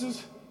he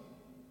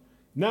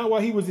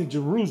was in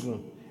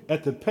Jerusalem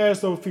at the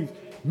Passover feast,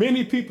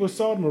 many people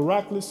saw the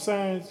miraculous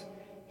signs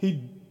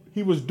he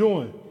was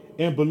doing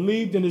and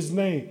believed in his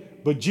name.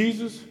 But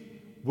Jesus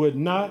would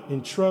not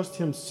entrust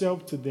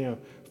himself to them,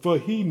 for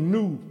he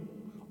knew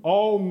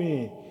all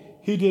men.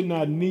 He did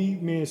not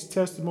need man's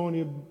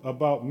testimony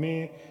about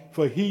man,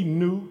 for he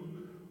knew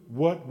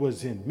what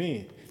was in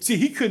man. See,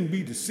 he couldn't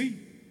be deceived.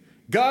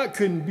 God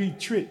couldn't be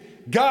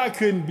tricked. God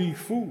couldn't be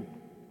fooled.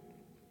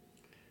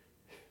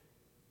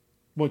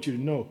 I want you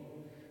to know,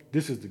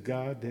 this is the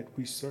God that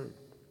we serve.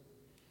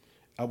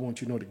 I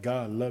want you to know that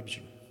God loves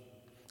you.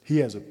 He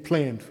has a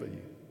plan for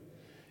you.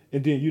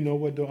 And then, you know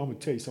what, though? I'm going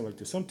to tell you something like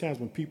this. Sometimes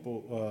when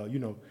people,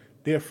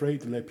 they're afraid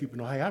to let people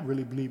know, hey, I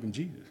really believe in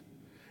Jesus.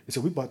 And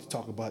so we're about to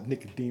talk about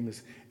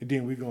Nicodemus, and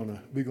then we're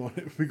gonna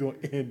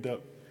end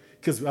up,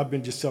 because I've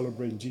been just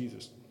celebrating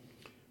Jesus.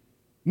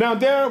 Now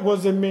there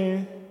was a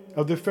man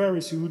of the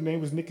Pharisees whose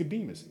name was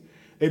Nicodemus,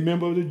 a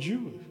member of the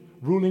Jewish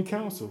ruling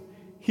council.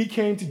 He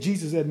came to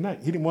Jesus at night.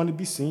 He didn't want to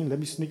be seen. Let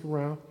me sneak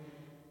around.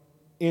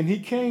 And he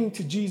came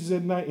to Jesus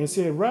at night and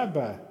said,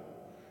 Rabbi,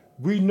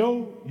 we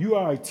know you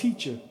are a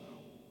teacher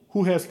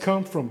who has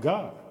come from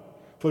God,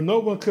 for no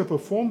one could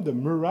perform the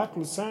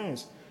miraculous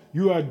signs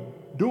you are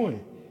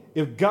doing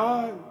if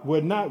God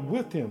were not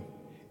with him.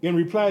 In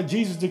reply,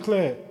 Jesus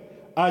declared,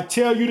 I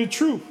tell you the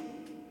truth.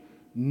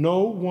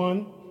 No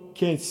one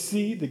can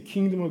see the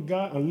kingdom of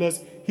God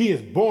unless he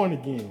is born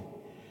again.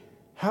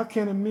 How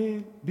can a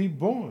man be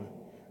born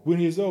when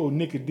he is old?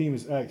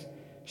 Nicodemus asked.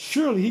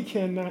 Surely he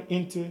cannot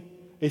enter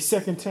a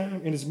second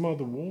time in his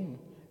mother's womb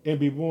and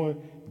be born.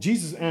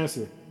 Jesus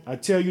answered, I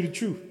tell you the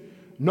truth.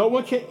 No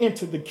one can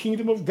enter the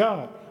kingdom of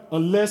God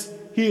unless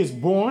he is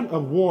born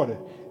of water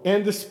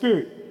and the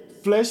Spirit.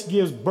 Flesh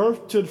gives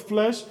birth to the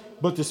flesh,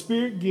 but the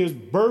Spirit gives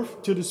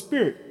birth to the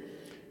Spirit.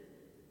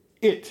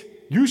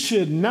 You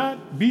should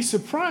not be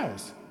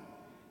surprised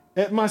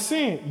at my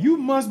saying, you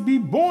must be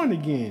born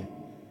again.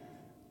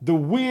 The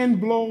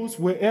wind blows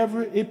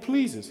wherever it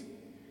pleases.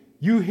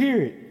 You hear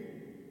it.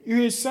 You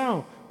hear its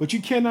sound, but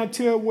you cannot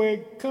tell where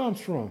it comes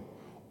from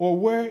or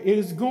where it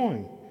is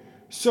going.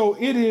 So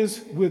it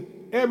is with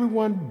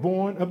everyone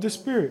born of the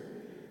Spirit.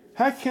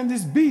 How can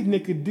this be?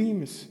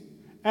 Nicodemus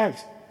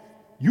asked.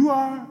 You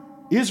are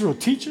Israel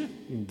teacher?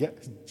 And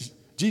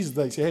Jesus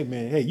like say, hey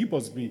man, hey, you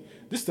supposed to be,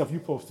 this stuff you're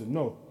supposed to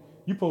know.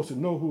 You're supposed to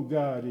know who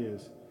God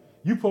is.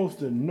 You're supposed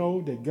to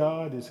know that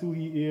God is who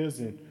he is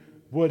and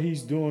what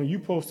he's doing.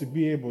 You're supposed to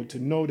be able to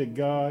know that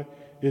God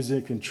is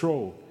in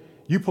control.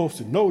 You're supposed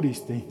to know these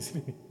things.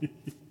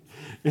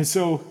 And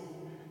so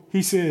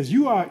he says,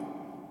 you are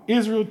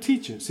Israel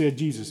teacher, said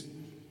Jesus,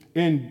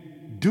 and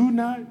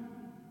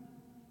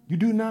you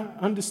do not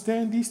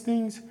understand these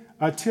things?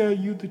 I tell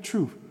you the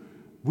truth.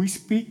 We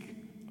speak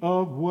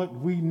of what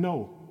we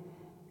know,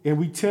 and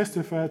we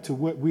testify to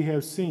what we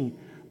have seen.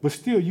 But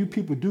still, you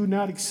people do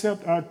not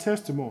accept our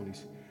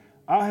testimonies.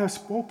 I have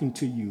spoken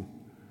to you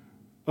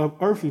of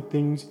earthly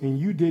things, and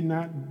you did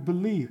not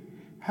believe.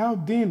 How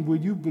then will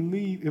you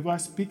believe if I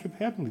speak of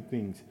heavenly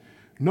things?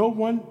 No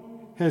one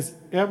has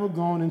ever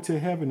gone into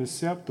heaven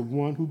except the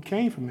one who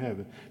came from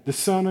heaven, the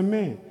Son of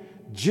Man.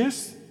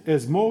 Just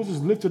as Moses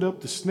lifted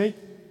up the snake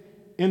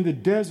in the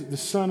desert, the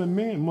Son of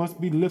Man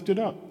must be lifted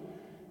up.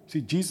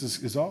 See,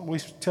 Jesus is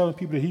always telling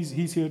people that he's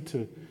here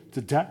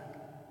to die,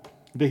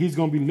 that he's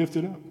going to be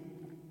lifted up.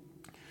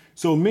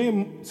 So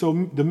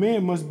the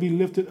man must be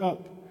lifted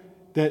up,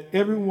 that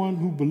everyone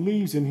who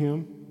believes in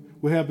him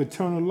will have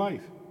eternal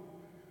life.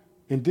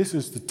 And this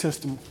is the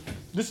testimony.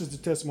 This is the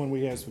testimony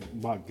we have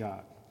about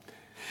God.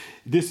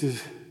 This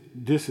is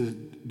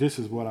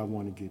what I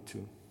want to get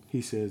to.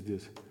 He says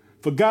this: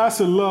 for God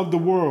so loved the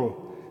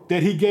world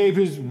that he gave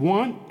his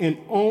one and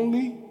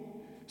only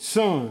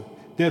Son,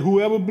 that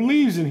whoever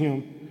believes in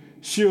him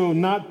shall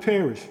not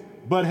perish,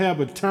 but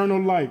have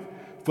eternal life.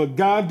 For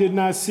God did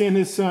not send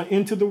his Son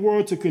into the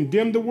world to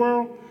condemn the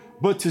world,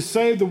 but to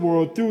save the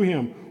world through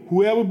him.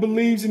 Whoever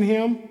believes in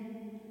him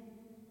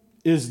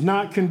is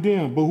not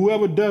condemned, but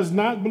whoever does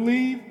not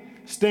believe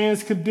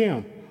stands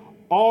condemned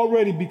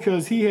already,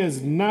 because he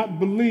has not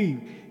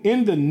believed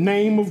in the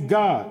name of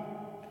God,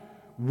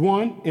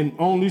 one and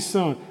only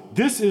Son.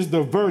 This is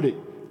the verdict.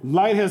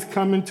 Light has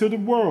come into the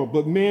world,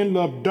 but men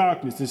love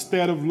darkness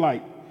instead of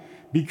light,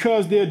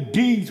 because their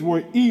deeds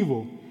were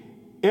evil.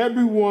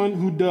 Everyone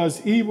who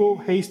does evil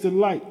hates the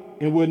light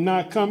and will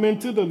not come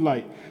into the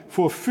light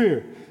for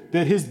fear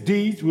that his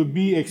deeds will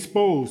be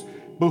exposed.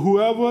 But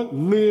whoever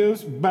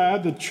lives by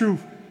the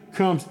truth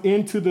comes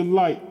into the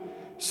light,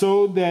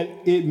 so that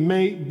it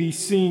may be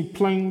seen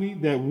plainly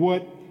that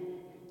what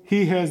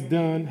he has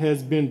done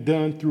has been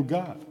done through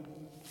God.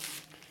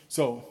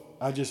 So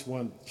I just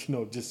want,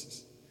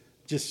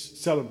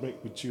 just celebrate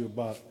with you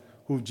about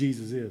who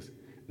Jesus is.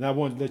 And I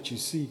want to let you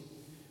see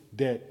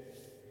that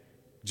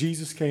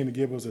Jesus came to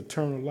give us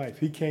eternal life.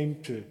 He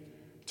came to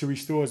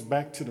restore us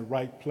back to the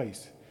right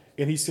place.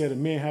 And he said a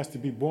man has to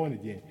be born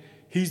again.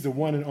 He's the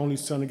one and only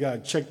Son of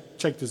God.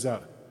 Check this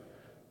out.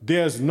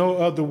 There's no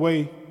other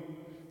way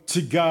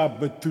to God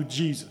but through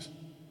Jesus.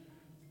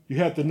 You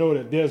have to know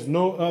that there's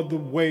no other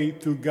way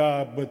through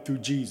God but through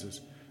Jesus.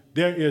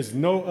 There is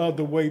no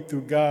other way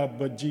through God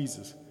but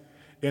Jesus.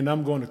 And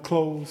I'm going to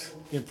close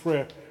in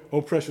prayer.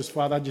 Oh, precious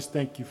Father, I just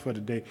thank you for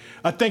today.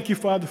 I thank you,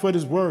 Father, for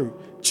this word.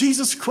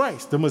 Jesus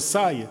Christ, the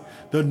Messiah,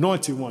 the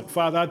anointed one.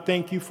 Father, I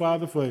thank you,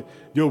 Father, for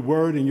your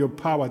word and your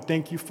power. I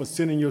thank you for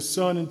sending your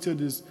Son into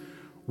this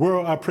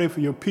world. I pray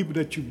for your people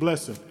that you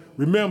bless them.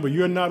 Remember,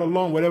 you're not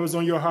alone. Whatever's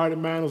on your heart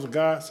and mind is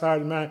God's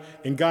heart and mind,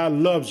 and God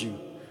loves you.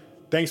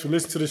 Thanks for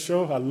listening to the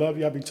show. I love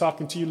you. I'll be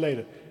talking to you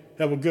later.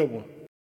 Have a good one.